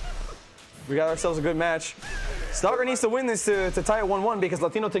 We got ourselves a good match. Stalker needs to win this to tie it 1-1 because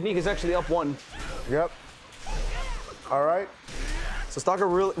LatinoTechnique is actually up 1. Yep. All right. So Stalker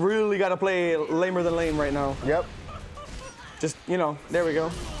really got to play lamer than lame right now. Yep. Just, there we go.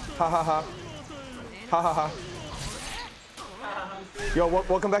 Ha ha ha. Ha ha ha. Yo,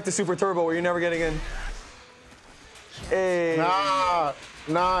 welcome back to Super Turbo where you're never getting in. Hey.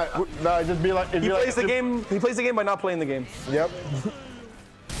 Nah, just be like. He plays the game by not playing the game. Yep.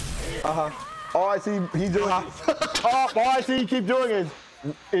 All I see he's doing. All I see he keep doing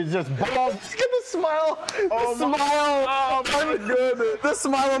is just balls. Look at the smile. The smile. Oh my goodness. The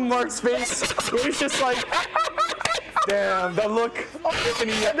smile on Mark's face. He's just like, damn, the look.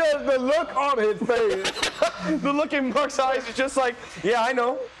 The look on his face. The look in Mark's eyes is just like, yeah, I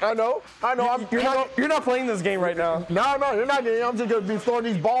know. You're not playing this game right now. No, you're not getting. I'm just gonna be throwing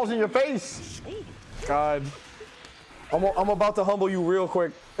these balls in your face. God, I'm about to humble you real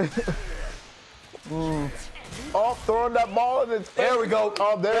quick. Oh, throwing that ball in his face. There we go.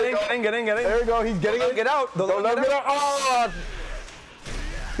 Oh, there we go. Get in. There we go. He's getting it. Get out. Don't let him get out. Oh.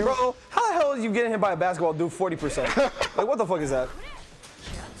 Bro, how the hell is you getting hit by a basketball do 40%? Like, what the fuck is that?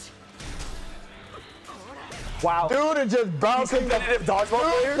 Wow. Dude is just bouncing. Competitive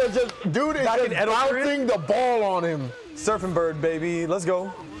dodgeball player? Dude is just bouncing the ball on him. Surfing bird, baby. Let's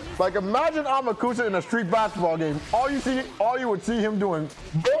go. Like, imagine Amakusa in a street basketball game. All you would see him doing.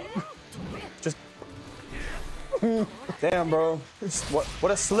 Just. Damn, bro.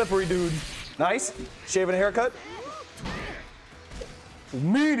 What a slippery dude. Nice. Shaving a haircut.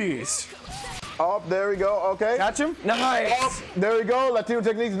 Meaties. Oh, there we go. Okay. Catch him. Nice. Oh, there we go.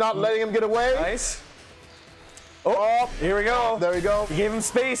 LatinoTechnique's not letting him get away. Nice. Oh, here we go. There we go. He gave him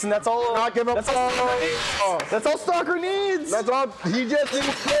space, and that's all. Not give him. That's all Stalker needs. That's all. He just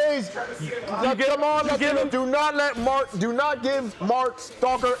needs space. Come on, do not let Mark. Do not give Mark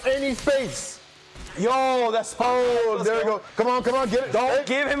Stalker any space. Yo, that's there we go. Come on, get it. Don't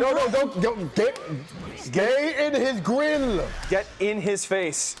give him. Don't get. Stay in his grill. Get in his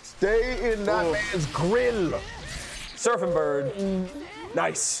face. Stay in that man's grill. Surfing bird.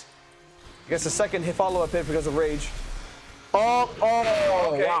 Nice. I guess the second follow-up hit because of rage. Oh,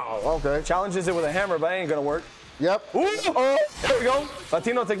 okay. Wow. Okay. Challenges it with a hammer, but that ain't gonna work. Yep. Ooh, there we go.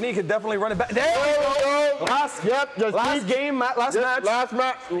 LatinoTechnique could definitely run it back. There we go. Last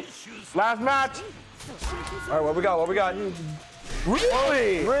match. All right, what we got?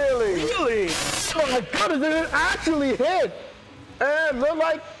 Really? Oh my goodness, did it actually hit? And look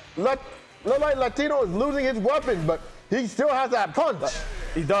like Latino is losing his weapon, but he still has that punch.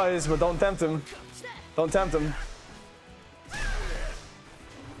 He does, but don't tempt him.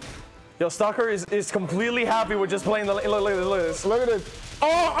 Yo, Stalker is completely happy with just playing the. Look at this. Look at this.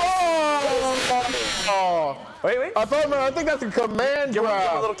 Oh. Wait. I think that's a command Give him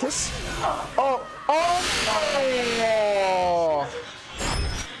grab. a little kiss. Oh.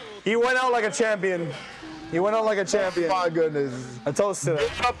 He went out like a champion. My goodness. A toast to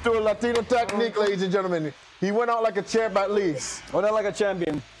that. Up to a LatinoTechnique, ladies and gentlemen. He went out like a champ at least. Went out like a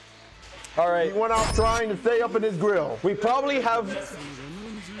champion. All right. He went out trying to stay up in his grill. We probably have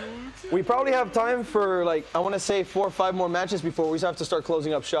time for, like, I want to say 4 or 5 more matches before we have to start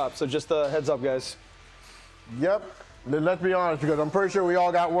closing up shop. So just a heads up, guys. Yep. Let's be honest, because I'm pretty sure we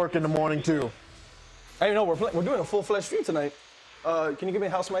all got work in the morning too. Hey, no, we're doing a full-fledged stream tonight. Can you give me a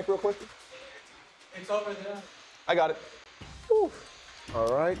house mic real quick? It's over there. I got it. Woo.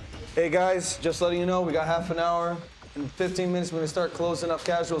 All right. Hey guys, just letting you know, we got half an hour In 15 minutes, we're gonna start closing up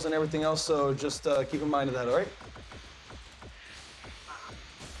casuals and everything else, so just keep in mind of that, all right?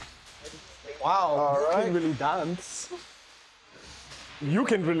 Wow, All right. you can really dance. You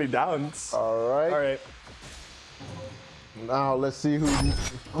can really dance. All right. All right. Now let's see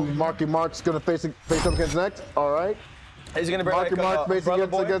who Marky Mark's gonna face up against next. All right. He's gonna bring Marky Mark facing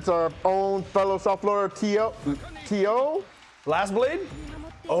against our own fellow South Florida T.O. Last Blade?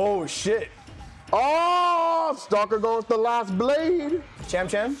 Oh, shit. Oh, Stalker goes to Last Blade.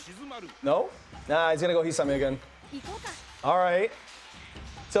 Cham? No? Nah, he's gonna go Hisame again. All right.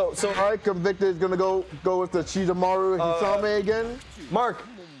 So All right, Convicted is gonna go with the Shizamaru Hisame again. Mark,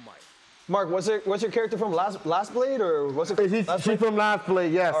 what's your character from Last Blade or what's it? She's from Last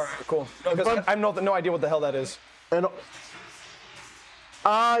Blade, yes. All right, cool. Because I have no idea what the hell that is. And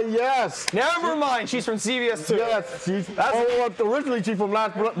yes. Never mind. She's from CVS too. Yes, originally she's from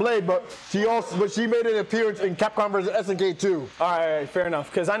Last Blade, but she made an appearance in Capcom vs. SNK 2. All right, fair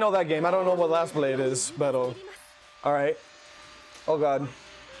enough. Because I know that game. I don't know what Last Blade is, but all right. Oh God.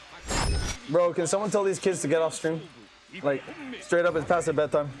 Bro, can someone tell these kids to get off stream? Like, straight up, it's past their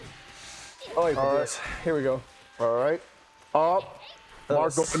bedtime. Oh, wait, All right. Here we go. All right. Up.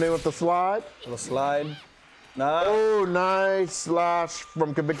 Mark going in with the slide. Little slide. Nice. Oh, nice slash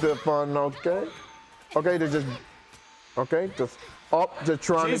from Convicted Fun. Okay. Okay, just up, just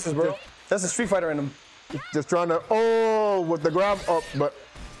trying Jesus, to. bro. That's a Street Fighter in him. Just trying to. With the grab up, but.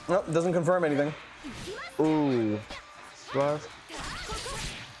 Nope, doesn't confirm anything. Ooh. Slash.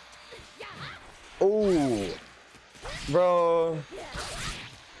 Ooh. Bro.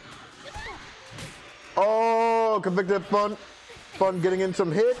 Oh, Convicted Fun getting in some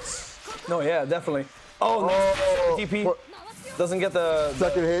hits. No, yeah, definitely. Oh, nice. DP doesn't get the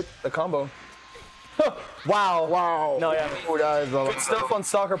Second hit. the combo. Wow. Wow. No, yeah. Ooh, that is Good stuff on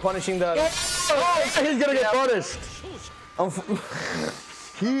Stalker punishing the. Oh, he's gonna get punished.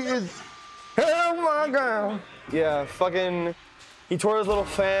 He is. Oh my God. Yeah, fucking. He tore his little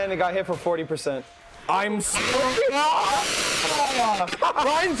fan and got hit for 40%. I'm sorry.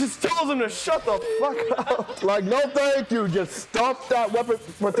 Ryan just tells him to shut the fuck up. Like, no thank you. Just stop that weapon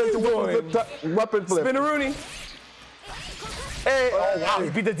flip. Spinneroonie. Hey, oh wow, he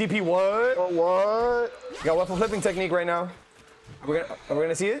beat the DP. What? Oh, what? You got weapon flipping technique right now. Are we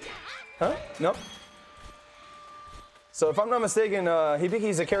gonna see it? Huh? No. So if I'm not mistaken,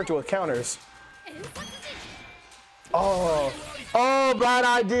 Hibiki's a character with counters. Oh. Oh, bad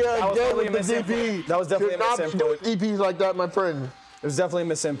idea. That was Again definitely with the a DP. That was definitely a Not misinput. EPs like that, my friend. It was definitely a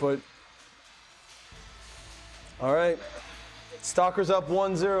misinput. All right. Stalker's up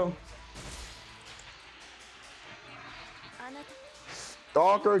 1-0.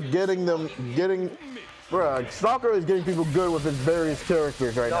 Stalker Stalker is getting people good with his various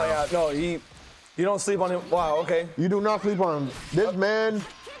characters right now. Yeah, no, you don't sleep on him. Wow, okay. You do not sleep on him. This man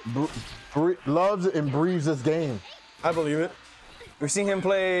loves and breathes this game. I believe it. We've seen him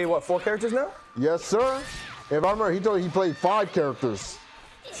play, what, 4 characters now? Yes, sir. If I remember, he told me he played 5 characters.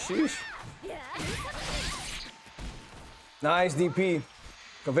 Sheesh. Nice DP.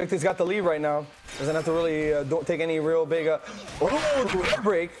 Convicted's got the lead right now. Doesn't have to really don't take any real big air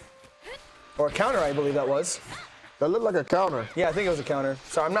break. Or a counter, I believe that was. That looked like a counter. Yeah, I think it was a counter.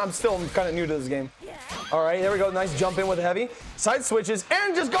 So I'm still kind of new to this game. All right, there we go. Nice jump in with a heavy. Side switches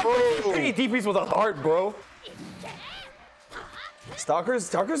and just go for DPs with a heart, bro. Stalker's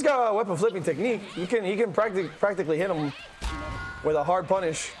got a weapon flipping technique. He can practically hit him with a hard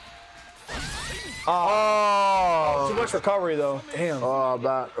punish. Too much recovery though. Damn.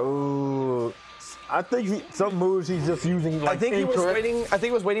 Oh, ooh. I think some moves he's just using like I think he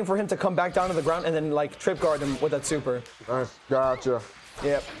was waiting for him to come back down to the ground and then like trip guard him with that super. Nice, gotcha.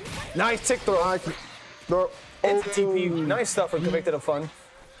 Yep. Nice tick throw. Nice throw. It's TP. Nice stuff for Convicted of Fun.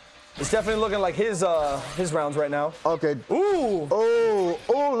 It's definitely looking like his rounds right now. Okay. Ooh. Oh.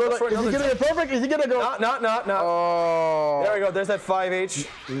 Look. Is he getting it perfect? Is he gonna go? No. Oh. There we go. There's that 5H.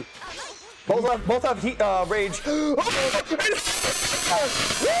 Both have heat rage.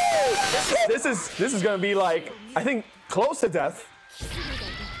 This is gonna be like, I think, close to death.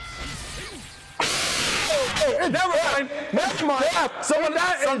 Never mind. Someone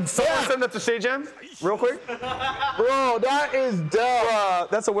send that to Shea Jam real quick. Bro, that is death.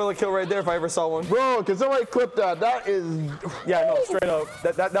 That's a will or kill right there if I ever saw one. Bro, can somebody clip that? That is. Yeah, no, straight up.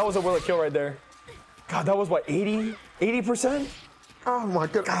 That was a will or kill right there. God, that was what, 80%? Oh my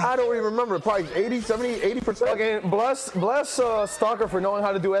God, I don't even remember. Probably 80, 70, 80%. Okay, bless Stalker for knowing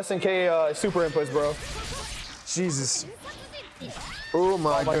how to do SNK super inputs, bro. Jesus. Oh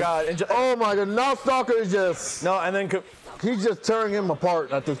my God. Oh my God. Now Stalker is just. No, and then he's just tearing him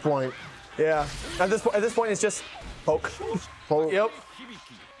apart at this point. Yeah. At this point, it's just Poke. Poke. Yep.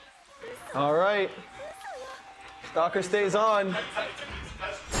 All right. Stalker stays on.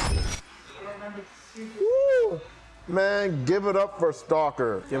 Woo! Man, give it up for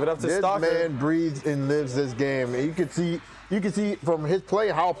Stalker. Give it up to this Stalker. This man breathes and lives this game. And you can see from his play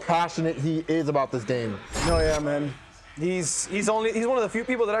how passionate he is about this game. Oh yeah, man. He's one of the few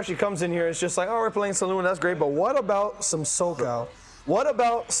people that actually comes in here. It's just like, oh, we're playing Saloon, that's great, but what about some SoCal? What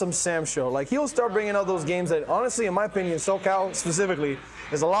about some samsho? Like, he'll start bringing out those games that, honestly, in my opinion, SoCal specifically,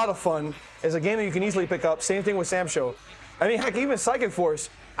 is a lot of fun. It's a game that you can easily pick up. Same thing with samsho. I mean, heck, even Psychic Force.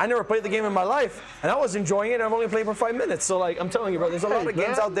 I never played the game in my life, and I was enjoying it, and I've only played for 5 minutes. So, like, I'm telling you, bro, there's a lot of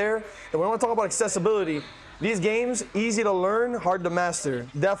games out there, and when I want to talk about accessibility, these games, easy to learn, hard to master.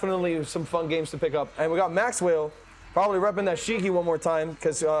 Definitely some fun games to pick up. And we got Maxwell probably repping that Shiki one more time,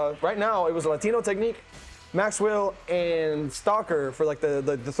 because right now it was LatinoTechnique, Maxwell, and Stalker for like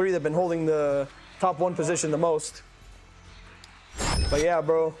the three that have been holding the top 1 position the most. But yeah,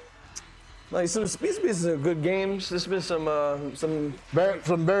 bro. Like, these have been some good games. This has been some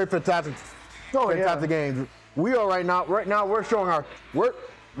very fantastic, fantastic games. We are right now we're showing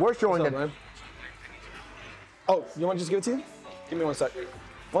it. Man? Oh, you want to just give it to you? Give me 1 sec.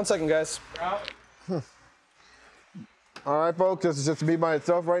 1 second, guys. All right, folks, this is just me by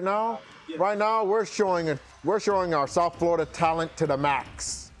itself right now. Right now, we're showing our South Florida talent to the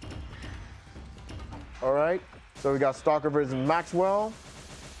max. All right, so we got Stalker versus Maxwell.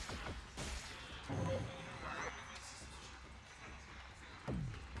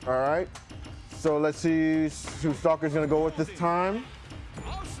 All right, so let's see who Stalker's gonna go with this time.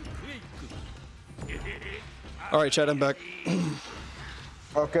 All right, Chad, I'm back.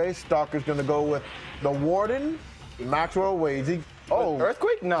 Okay, Stalker's gonna go with the Warden. Maxwell, wait, is he? Oh,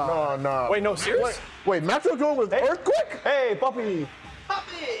 Earthquake? No. No. Wait, no, serious? Wait, Maxwell's going with Earthquake? Hey, puppy.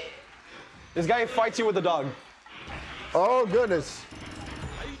 This guy fights you with a dog. Oh goodness.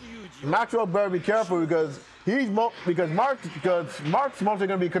 Maxwell better be careful because Mark's mostly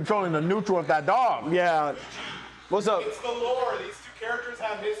gonna be controlling the neutral of that dog. Yeah. What's up? It's the lore. These two characters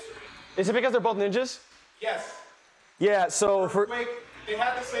have history. Is it because they're both ninjas? Yes. Yeah, so Earthquake, they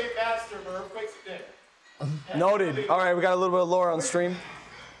had the same master, but Earthquake's a dick. Noted. All right, we got a little bit of lore on stream.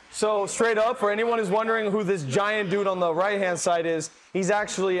 So straight up, for anyone who's wondering who this giant dude on the right-hand side is, he's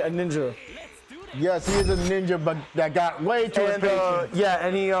actually a ninja. Yes, he is a ninja, but that got way too impatient. Yeah,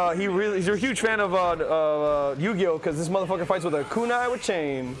 and he's a huge fan of Yu-Gi-Oh! Because this motherfucker fights with a kunai with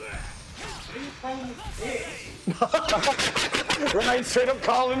chain. Right, straight up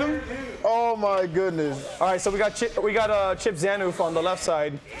calling him. Oh my goodness. All right, so we got Chip Zanoof on the left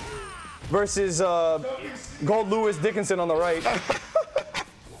side versus Gold Lewis Dickinson on the right.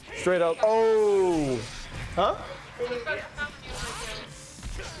 Straight up. Oh. Huh?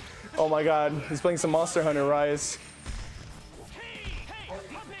 Oh my God, he's playing some Monster Hunter Rise.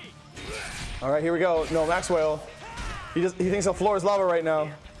 All right, here we go. No, Maxwell. He thinks the floor is lava right now.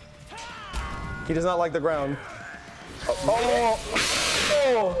 He does not like the ground. Oh!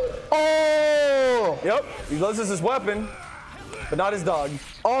 Yep, he loses his weapon, but not his dog.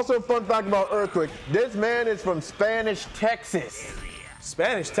 Also, fun fact about Earthquake: this man is from Spanish Texas.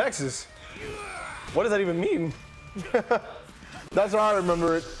 Spanish Texas? What does that even mean? That's how I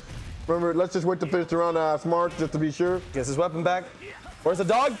remember it. Remember, let's just wait to finish the round and ask Mark just to be sure. Gets his weapon back. Where's the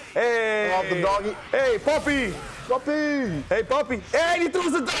dog? Hey! Off the doggy. Hey, puppy! Puppy! Hey, puppy! Hey, he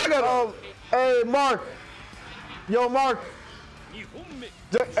throws the dog at him! Hey, Mark! Yo, Mark!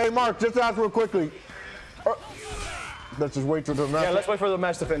 Hey, Mark, just ask real quickly. Let's just wait for the match. Yeah, let's wait for the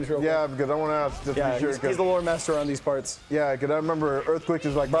match to finish real quick. Yeah, because I want to ask just to be sure. He's the lore master on these parts. Yeah, because I remember Earthquake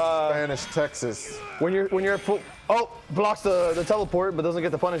is like Spanish Texas. When you're blocks the teleport, but doesn't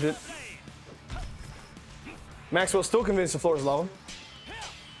get to punish it. Maxwell's still convinced the floor is lava.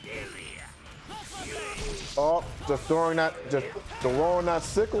 Oh, just throwing that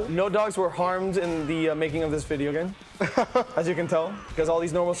sickle. No dogs were harmed in the making of this video game, as you can tell, because all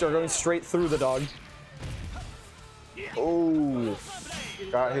these normals are going straight through the dog. Oh,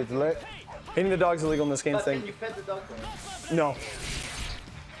 got his leg. Hitting the dog's illegal in this game thing. Can you pet the dog? No.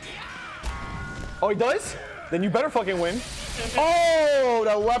 Oh, he does? Then you better fucking win. Oh,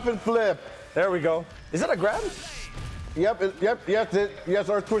 the weapon flip. There we go. Is that a grab? Yep, yes,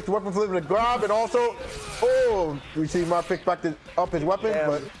 Earthquake's weapon flip and a grab, and also, we see Mark pick back up his weapon,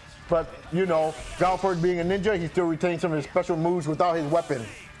 Damn. but you know, Galford being a ninja, he still retains some of his special moves without his weapon.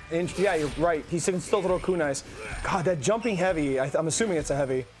 Yeah, you're right. He can still throw kunais. God, that jumping heavy, I'm assuming it's a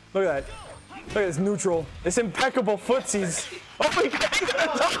heavy. Look at that. Look at this neutral. This impeccable footsies. Oh my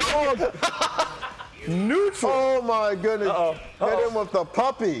God. Neutral. Oh my goodness. Uh-oh. Hit him with the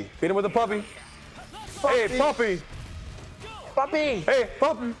puppy. Beat him with the puppy. Hey, puppy. Puppy. Hey,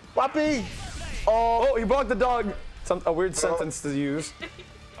 puppy. Puppy. Oh, he blocked the dog. A weird sentence to use.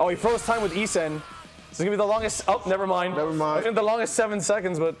 Oh, he froze time with Isen. This is gonna be the longest. Oh, never mind. Never mind. I think the longest 7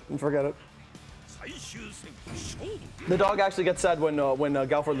 seconds, but forget it. The dog actually gets sad when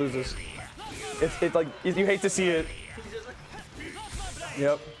Galford loses. It's like you hate to see it.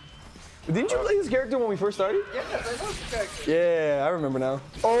 Yep. Didn't you play this character when we first started? Yes, I know the character. Yeah, I remember now.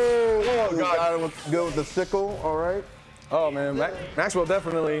 Oh, God. Go with the sickle. All right. Oh man, Maxwell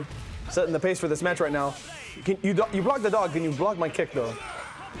definitely setting the pace for this match right now. You block the dog. Can you block my kick though?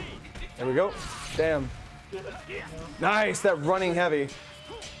 There we go. Damn. Nice. That running heavy.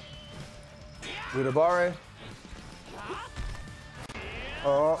 Udabare.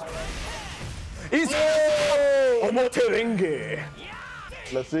 Easy. Omoterenge.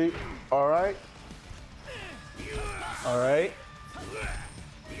 Let's see. All right. All right.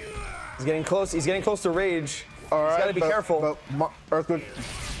 He's getting close. He's getting close to rage. All right. He's gotta be careful.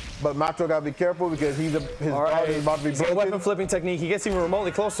 But Macho gotta be careful because his body is about to be broken. Weapon flipping technique. He gets even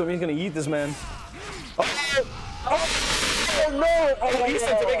remotely close to him. He's gonna eat this man. Oh no! Oh, he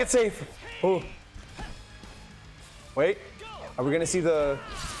said to make it safe. Oh. Wait. Are we gonna see the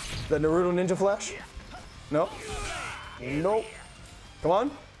Naruto Ninja Flash? No. Nope. Come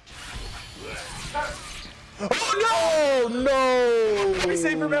on. Oh no! No! Can we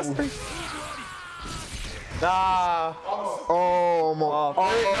save your master? Nah. Oh, my.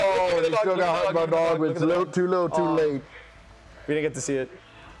 He still got hurt by dog, but it's too little, too late. We didn't get to see it.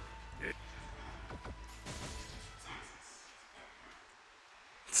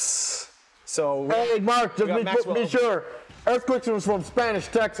 So. Hey, Mark, just be sure. Earthquakes was from Spanish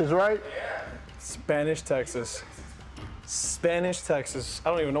Texas, right? Spanish Texas. Spanish Texas. I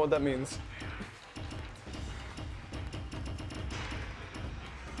don't even know what that means.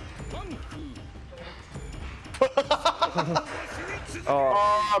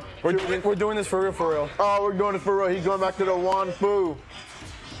 We're doing this for real, for real. Oh, we're doing this for real. He's going back to the Wan Fu.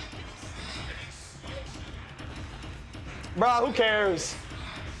 Bruh, who cares?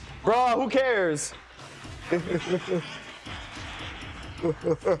 Bruh, who cares?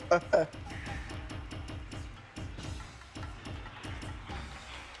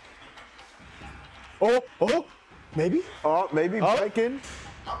 Oh, maybe? Oh, maybe Viking.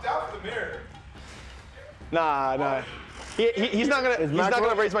 I'm down for the mirror. Nah. He's not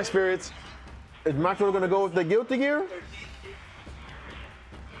gonna raise my spirits. Is Maxwell gonna go with the Guilty Gear?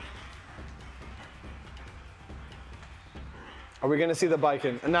 Are we gonna see the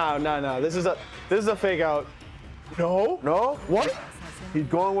Viking? No. This is a fake out. No. What? He's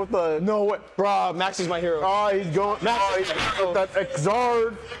going with the. No way. Bruh, Max is my hero. Oh, he's going. He's going with that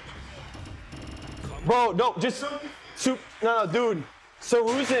Exard. Bro, no, just no, dude.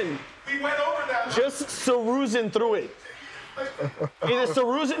 Saruzin. We went over that. Just Saruzin through it. Either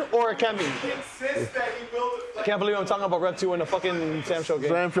Saruzin or a Kemi. He insists that he will. I can't believe I'm talking about Rev 2 in a fucking Samsho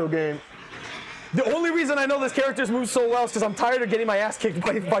game. Samsho game. The only reason I know this character's move so well is because I'm tired of getting my ass kicked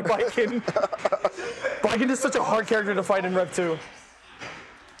by Viking. Viking is such a hard character to fight in Rev 2.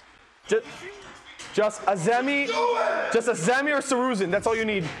 Just a Zami or Saruzin, that's all you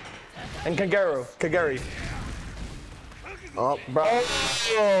need. And Kagari. Oh, bro.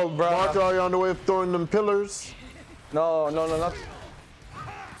 Oh, bro. Mark, are you on the way of throwing them pillars? No, not.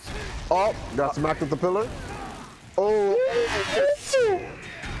 Oh, got smacked with the pillar. Oh.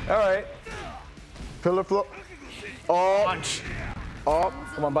 All right. Pillar flip. Oh. Punch. Oh.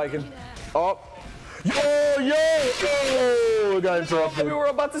 Come on, Viking. Oh. Yo. We got interrupted. We were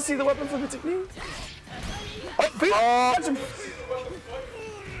about to see the weapon flipping technique.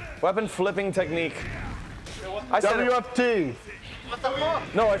 Weapon flipping technique. I said WFT.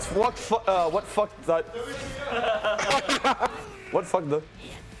 No, it's what fuck that. What fuck the?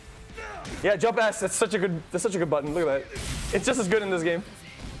 Yeah, jump S. That's such a good button. Look at that. It's just as good in this game.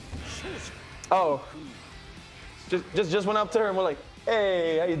 Oh. Just went up to her and we're like,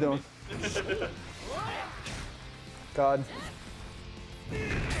 hey, how you doing? God.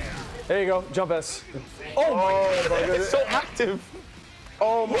 There you go. Jump S. Oh my God. It's so active.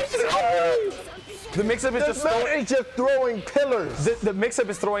 Oh my God. The mix-up is just throwing pillars. The mix-up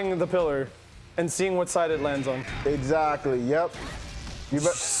is throwing the pillar and seeing what side it lands on. Exactly, yep.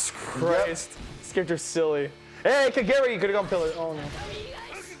 Jesus Christ. This character's silly. Hey, Kagari, you could have gone pillar. Oh no.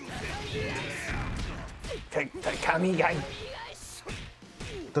 Kamigai.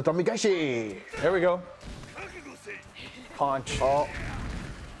 Tatamigashi. There we go. Punch. Oh.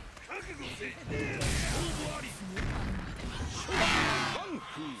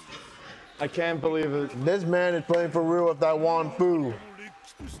 I can't believe it. This man is playing for real with that Wan Fu.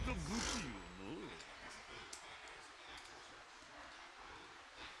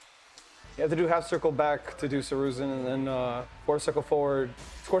 You have to do half circle back to do Saruzin, and then quarter circle forward,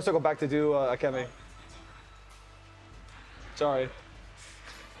 quarter circle back to do Akemi. Sorry.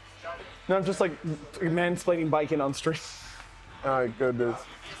 No, I'm just like mansplaining biking on stream. My goodness.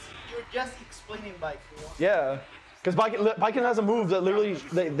 You're just explaining bike. Yeah, because biking has a move that literally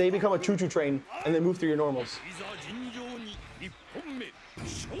they become a choo-choo train and they move through your normals.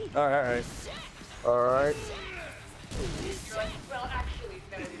 All right.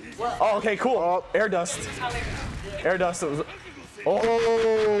 Oh, okay, cool. Air dust. Air dust.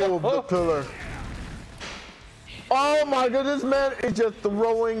 Oh, the pillar. Oh my goodness, man! It's just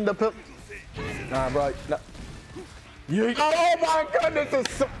throwing the pillar. Nah, bro. Nah. Oh my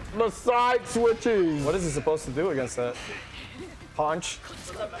goodness, the side switching. What is he supposed to do against that? Punch.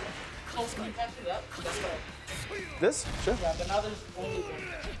 This? Sure.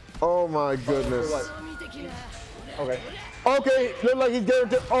 Oh my goodness. Okay. Okay, look like he's getting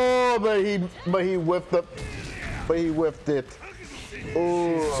to. Oh, but he whiffed it. But he whiffed it.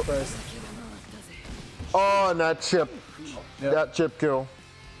 Oh. Oh, and that chip. Yep. That chip kill.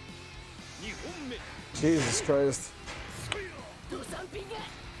 Jesus Christ.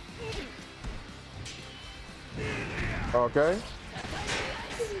 Okay.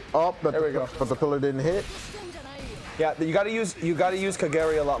 Oh, but There we go. But the pillar didn't hit. Yeah, you gotta use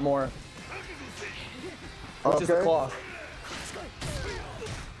Kageri a lot more. Which is the Okay. claw.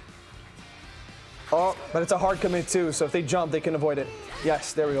 Oh, But it's a hard commit too, so if they jump, they can avoid it.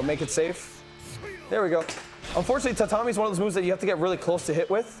 Yes, there we go. Make it safe. There we go. Unfortunately, Tatami is one of those moves that you have to get really close to hit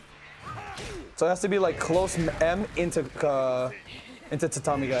with. So it has to be like close M into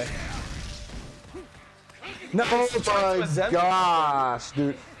Tatami guy. No, oh my gosh,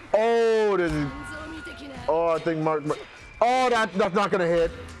 dude. Oh, this is. Oh, I think Mark. Oh, that's not gonna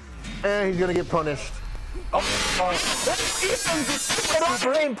hit, and he's gonna get punished.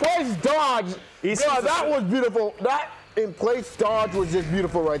 In place dodge. Yeah, that was beautiful. That in place dodge was just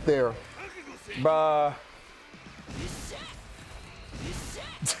beautiful right there. Bruh.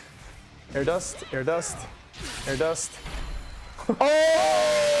 Air dust, air dust, air dust.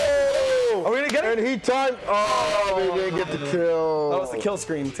 Oh! Are we gonna get it? And he timed. Oh, we didn't get the kill. That was the kill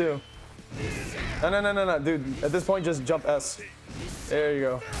screen too. No, dude. At this point, just jump S. There you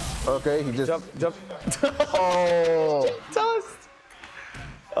go. Okay, he just Jump. Oh. Dust.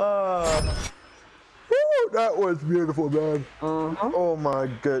 Woo, that was beautiful, man. Oh my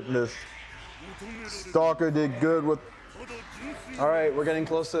goodness. Stalker did good with. All right, we're getting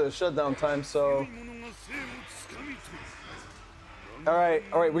close to shutdown time, so. All right.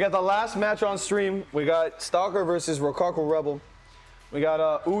 We got the last match on stream. We got Stalker versus Rokaku Rebel. We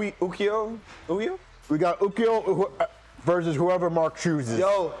got Ukyo. We got Ukyo versus whoever Mark chooses.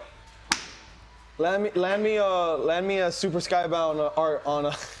 Yo, land me a Super Skybound art on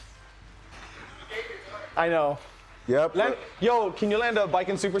a. I know. Yep. Yo, can you land a Bike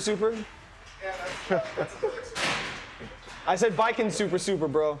and Super? I said Bike and Super,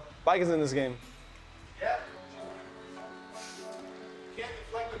 bro. Bike is in this game. Yeah. Can't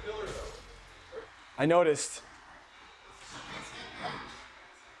deflect the pillar though. I noticed.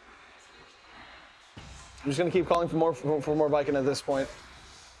 I'm just gonna keep calling for more Viking at this point.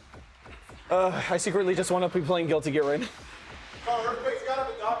 I secretly just want to be playing Guilty Gear right now. Oh, Earthquake's got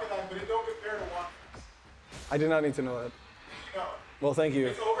a docket line, but it don't compare to one. I did not need to know that. No. Well, thank you.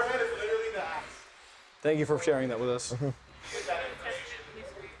 Its overhead is literally the axe. Thank you for sharing that with us.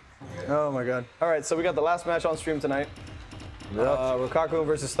 Oh my god. All right, so we got the last match on stream tonight. Yep. Rokaku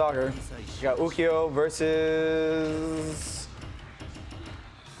versus Stalker. We got Ukyo versus.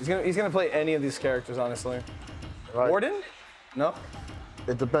 He's gonna play any of these characters, honestly. Right. Warden? No.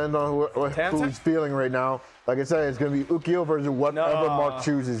 It depends on who he's feeling right now. Like I said, it's gonna be Ukyo versus whatever Mark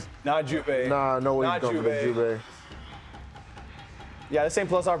chooses. Not Jubei. Nah, no way he's going for Jubei. Yeah, the same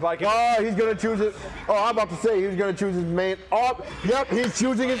plus our Viking. Oh, he's gonna choose it. Oh, I'm about to say he's gonna choose his main. Oh, yep, he's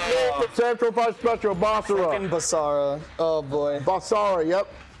choosing his main for Central 5 Special, Basara. Fucking Basara. Oh boy. Basara, yep.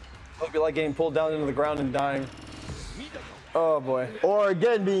 Hope you like getting pulled down into the ground and dying. Oh boy. Or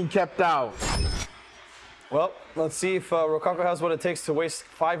again being kept out. Well, let's see if Rokaku has what it takes to waste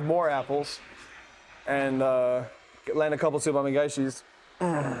 5 more apples and land a couple Tsubamigaishis.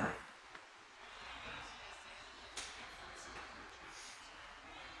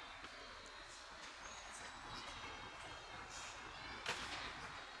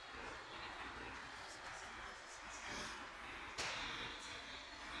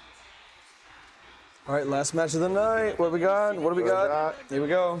 All right, last match of the night. What do we got? Here we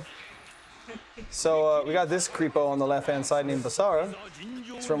go. So we got this creepo on the left-hand side named Basara.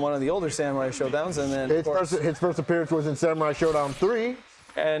 It's from one of the older Samurai Showdowns, and then His first appearance was in Samurai Showdown 3.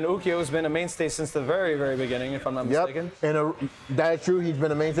 And Ukyo's been a mainstay since the very, very beginning, if I'm not mistaken. And that's true. He's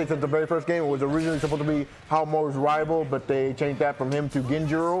been a mainstay since the very first game. It was originally supposed to be Haomo's rival, but they changed that from him to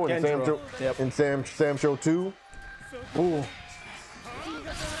Genjiro in Samsho 2. Ooh.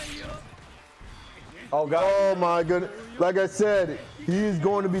 Oh, God. Oh, my goodness. Like I said, he's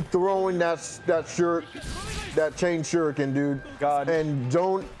going to be throwing that chain shuriken, dude. God. And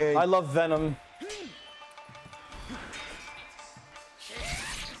don't... I love Venom.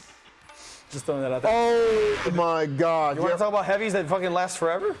 Just throwing that out there. Oh, my God. You want to talk about heavies that fucking last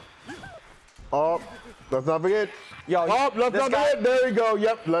forever? Oh, let's not forget. Yo, let's not forget. There you go.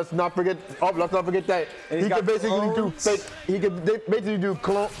 Yep, let's not forget. Oh, let's not forget that. He could basically do fake. He could basically do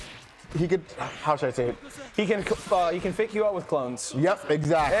clone. He could. How should I say it? He can fake you out with clones. Yep,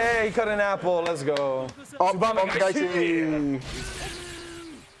 exactly. Hey, he cut an apple. Let's go.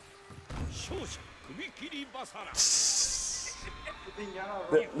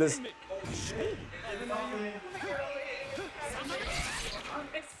 This.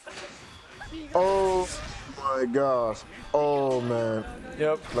 Oh my gosh. Oh man.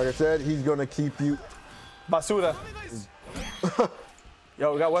 Yep. Like I said, he's gonna keep you. Basura.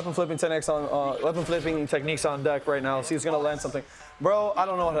 Yo, we got weapon flipping techniques on deck right now. See who's gonna land something. Bro, I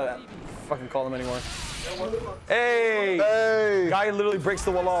don't know how to fucking call him anymore. Hey! Hey! Guy literally breaks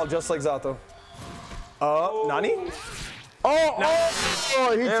the wall just like Zato. Nani?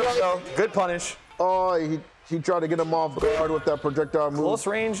 There we go. Good punish. Oh, he tried to get him off guard with that projectile move. Close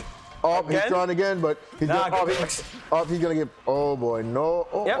range. Oh, he's trying again, but he's he's gonna get. Oh boy, no.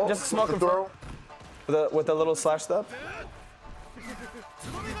 Oh, yep, just a small throw. With the little slash step.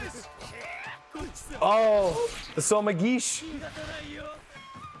 Oh, the Somagish.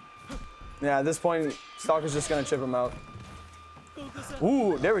 Yeah, at this point, Stalker's just gonna chip him out.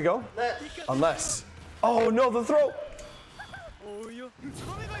 Ooh, there we go. Unless. Oh no, the throw.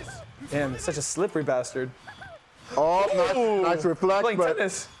 Damn, such a slippery bastard. Oh, nice reflex. Playing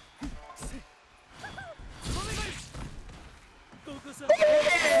tennis.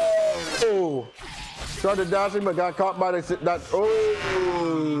 Oh! Started dashing, but got caught by that.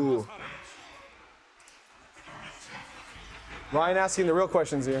 Oh! Ryan asking the real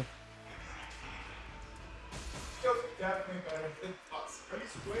questions here.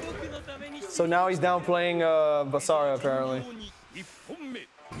 So now he's down playing Basara, apparently.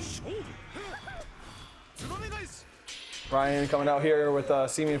 Ryan coming out here with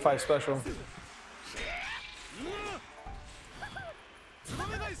Simeon 5 special.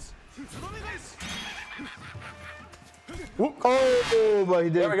 Oh, but he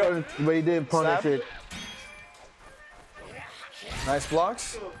didn't punish it. Nice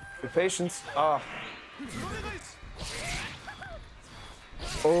blocks. Good patience. Ah.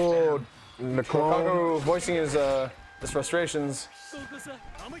 Oh, the Kaku voicing his frustrations.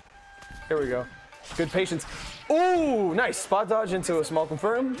 Here we go. Good patience. Ooh, nice spot dodge into a small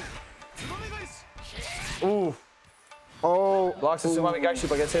confirm. Ooh. Oh. Blocks the Tsumami Gaishu,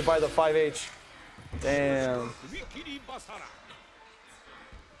 but gets hit by the 5H. Damn.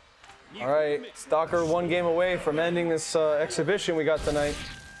 All right, Stalker one game away from ending this exhibition we got tonight.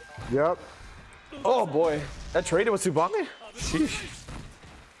 Yep. Oh boy, that traded with Tsubame? Sheesh.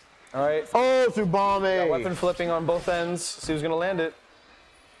 All right. Oh, Tsubame. Weapon flipping on both ends. See who's gonna land it.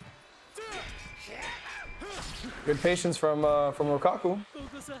 Good patience from Rokaku.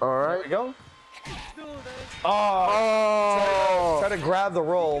 All right. There we go. Oh. Try to grab the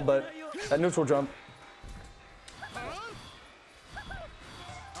roll, but that neutral jump.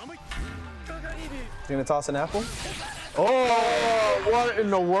 He's gonna toss an apple. Oh, what in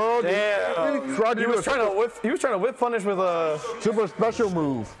the world? Damn. He was trying to whip punish with a super special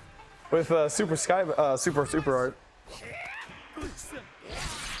move. With super art.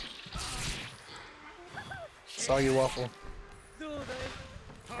 Soggy waffle.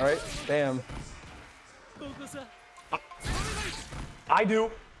 All right, damn. I do.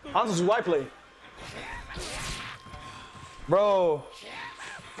 Hanzo's who I play. Bro.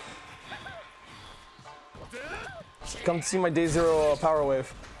 Come see my Day Zero power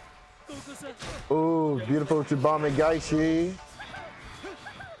wave. Ooh, beautiful Tsubame Gaishi.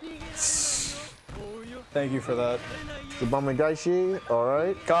 Thank you for that. Tsubame Gaishi, all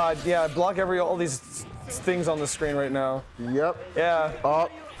right. God, yeah, block all these things on the screen right now. Yep. Yeah. Oh,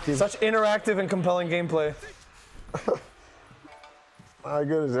 such interactive and compelling gameplay. My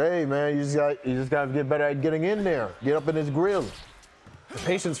goodness, hey man, you just got to get better at getting in there. Get up in his grill. The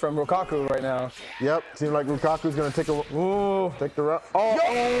patience from Rokaku right now. Yep, seems like Rokaku's gonna take the route. Oh,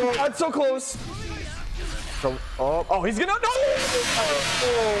 yo, that's so close. So, Oh, he's gonna. No!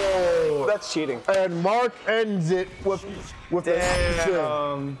 Oh, that's cheating. And Mark ends it with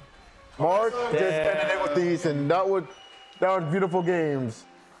the Mark just ended it with these, and that was beautiful games.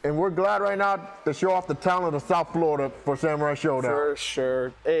 And we're glad right now to show off the talent of South Florida for Samurai Shodown. For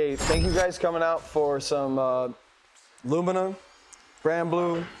sure. Hey, thank you guys coming out for some Lumina, Grand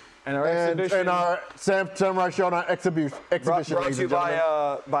Blue, and our exhibition. And our Samurai Shodown exhibition. Brought to you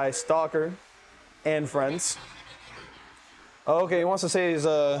by Stalker and friends. Oh, okay, he wants to say his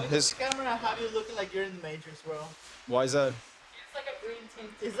This camera have you looking like you're in the Matrix, bro. Why is that?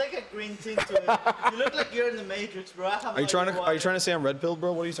 It's like a green tint to it. You look like you're in the Matrix, bro. Are you trying to say I'm red pilled,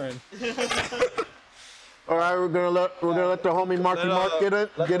 bro? What are you saying? All right, we're gonna let the homie Marky Mark get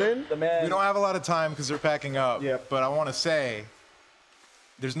in. The man. We don't have a lot of time because they're packing up. Yep. But I want to say,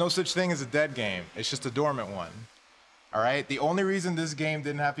 there's no such thing as a dead game. It's just a dormant one. All right. The only reason this game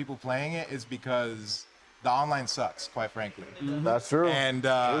didn't have people playing it is because the online sucks, quite frankly. That's true. And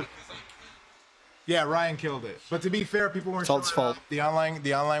yeah, Ryan killed it. But to be fair, people weren't. It's all his fault. The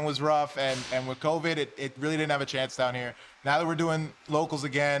online was rough, and with COVID, it really didn't have a chance down here. Now that we're doing locals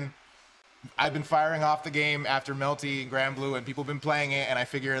again, I've been firing off the game after Melty and Grand Blue, and people have been playing it, and I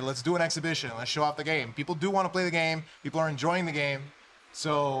figured let's do an exhibition. Let's show off the game. People do want to play the game. People are enjoying the game.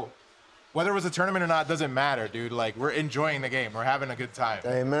 So whether it was a tournament or not doesn't matter, dude. Like, we're enjoying the game. We're having a good time.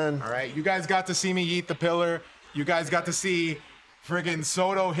 Amen. All right, you guys got to see me eat the pillar. You guys got to see friggin'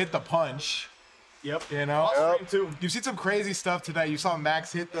 Soto hit the punch. Yep. You know? Yep. You've seen some crazy stuff tonight. You saw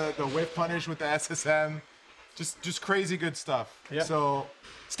Max hit the whip punish with the SSM. Just crazy good stuff. Yeah. So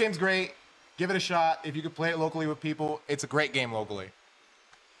this game's great. Give it a shot. If you could play it locally with people, it's a great game locally.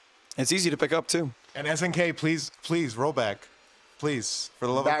 It's easy to pick up too. And SNK, please roll back. Please, for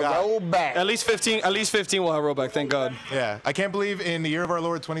the love of God. Roll back. At least 15 will have rollback, thank God. Yeah. I can't believe in the year of our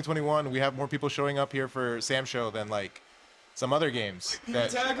Lord 2021, we have more people showing up here for samsho than like some other games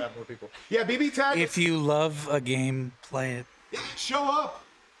that have more people. Yeah, BB Tag. If you love a game, play it. Show up.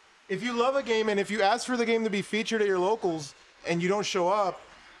 If you love a game and if you ask for the game to be featured at your locals and you don't show up,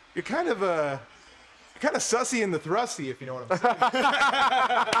 you're kind of sussy in the thrusty, if you know what I'm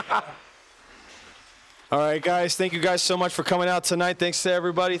saying. All right, guys, thank you guys so much for coming out tonight. Thanks to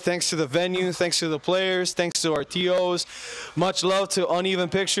everybody. Thanks to the venue. Thanks to the players. Thanks to our TOs. Much love to Uneven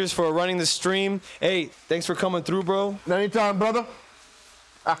Pictures for running the stream. Hey, thanks for coming through, bro. Anytime, brother.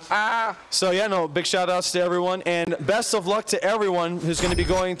 So, yeah, no, big shout-outs to everyone. And best of luck to everyone who's going to be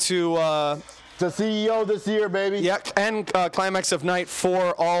going to the CEO this year, baby. Yeah, and Climax of Night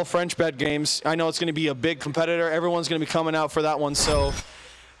for all French bet games. I know it's going to be a big competitor. Everyone's going to be coming out for that one. So,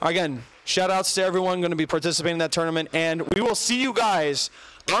 again, shout-outs to everyone going to be participating in that tournament. And we will see you guys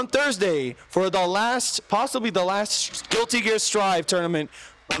on Thursday for the last, possibly the last Guilty Gear Strive tournament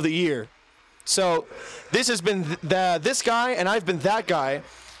of the year. So, this has been this guy, and I've been that guy.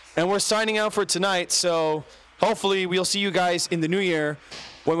 And we're signing out for tonight. So, hopefully, we'll see you guys in the new year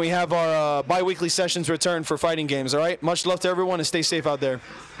when we have our bi-weekly sessions return for fighting games, all right? Much love to everyone, and stay safe out there.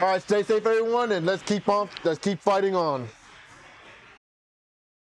 All right, stay safe, everyone, and let's keep fighting on.